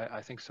 Obviously,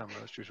 I think some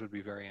roasters would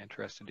be very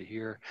interested to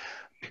hear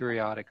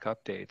periodic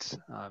updates,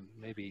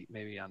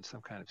 maybe on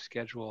some kind of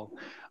schedule.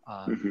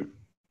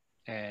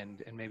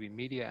 And maybe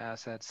media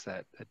assets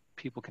that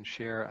people can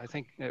share. I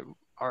think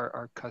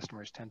our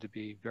customers tend to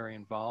be very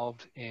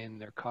involved in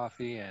their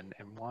coffee and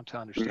want to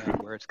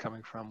understand where it's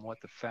coming from, what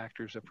the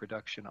factors of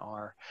production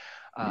are.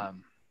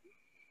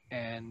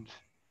 And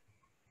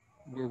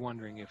we're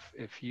wondering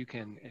if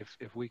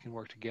we can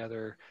work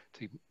together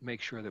to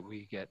make sure that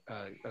we get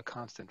a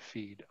constant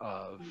feed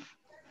of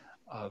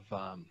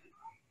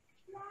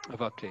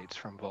updates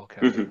from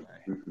Volcafe.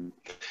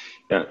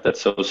 Yeah,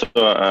 that's also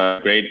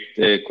a great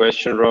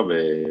question, Rob.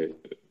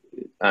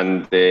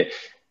 And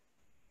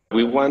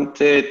we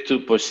wanted to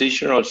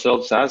position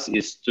ourselves as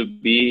is to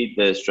be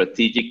the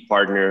strategic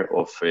partner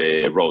of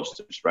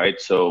roasters, right?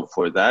 So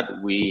for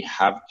that, we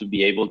have to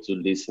be able to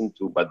listen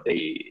to what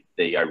they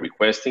are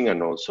requesting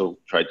and also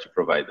try to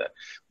provide that.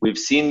 We've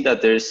seen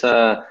that there's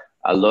a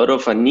lot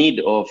of a need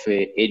of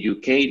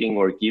educating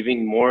or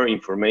giving more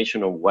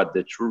information of what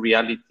the true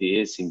reality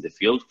is in the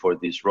field for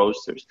these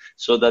roasters,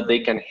 so that they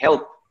can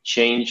help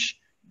change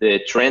the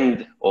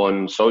trend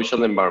on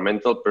social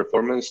environmental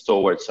performance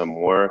towards a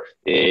more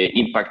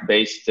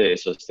impact-based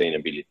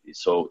sustainability.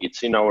 So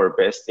it's in our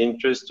best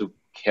interest to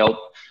help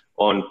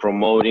on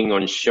promoting,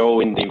 on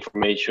showing the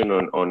information,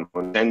 on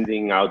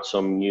sending out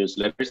some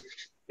newsletters.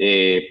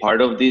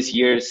 Part of this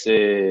year's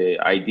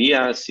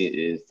ideas,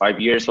 5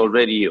 years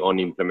already on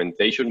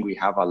implementation, we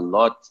have a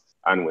lot,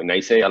 and when I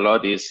say a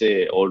lot, it's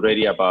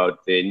already about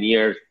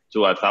near to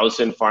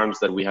 1,000 farms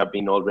that we have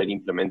been already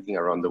implementing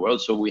around the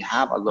world. So we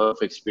have a lot of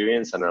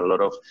experience and a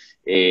lot of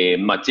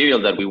material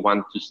that we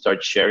want to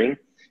start sharing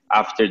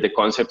after the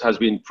concept has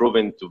been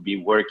proven to be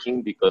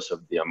working because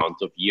of the amount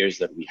of years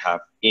that we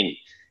have in.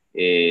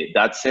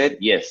 That said,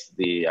 yes,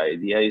 the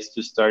idea is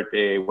to start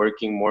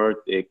working more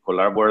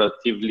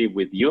collaboratively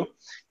with you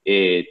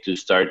to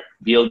start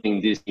building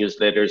these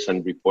newsletters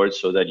and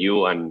reports so that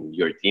you and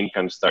your team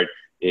can start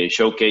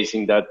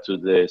showcasing that to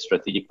the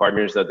strategic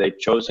partners that they've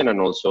chosen, and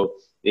also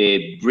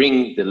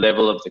bring the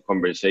level of the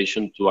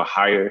conversation to a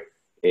higher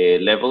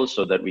level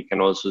so that we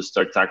can also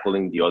start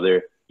tackling the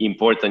other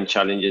important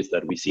challenges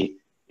that we see.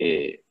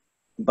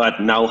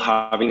 But now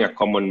having a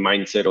common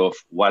mindset of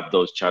what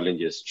those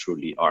challenges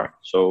truly are.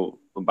 So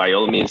by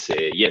all means,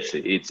 yes,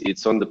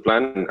 it's on the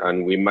plan,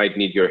 and we might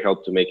need your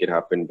help to make it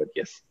happen, but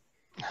yes.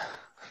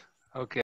 Okay.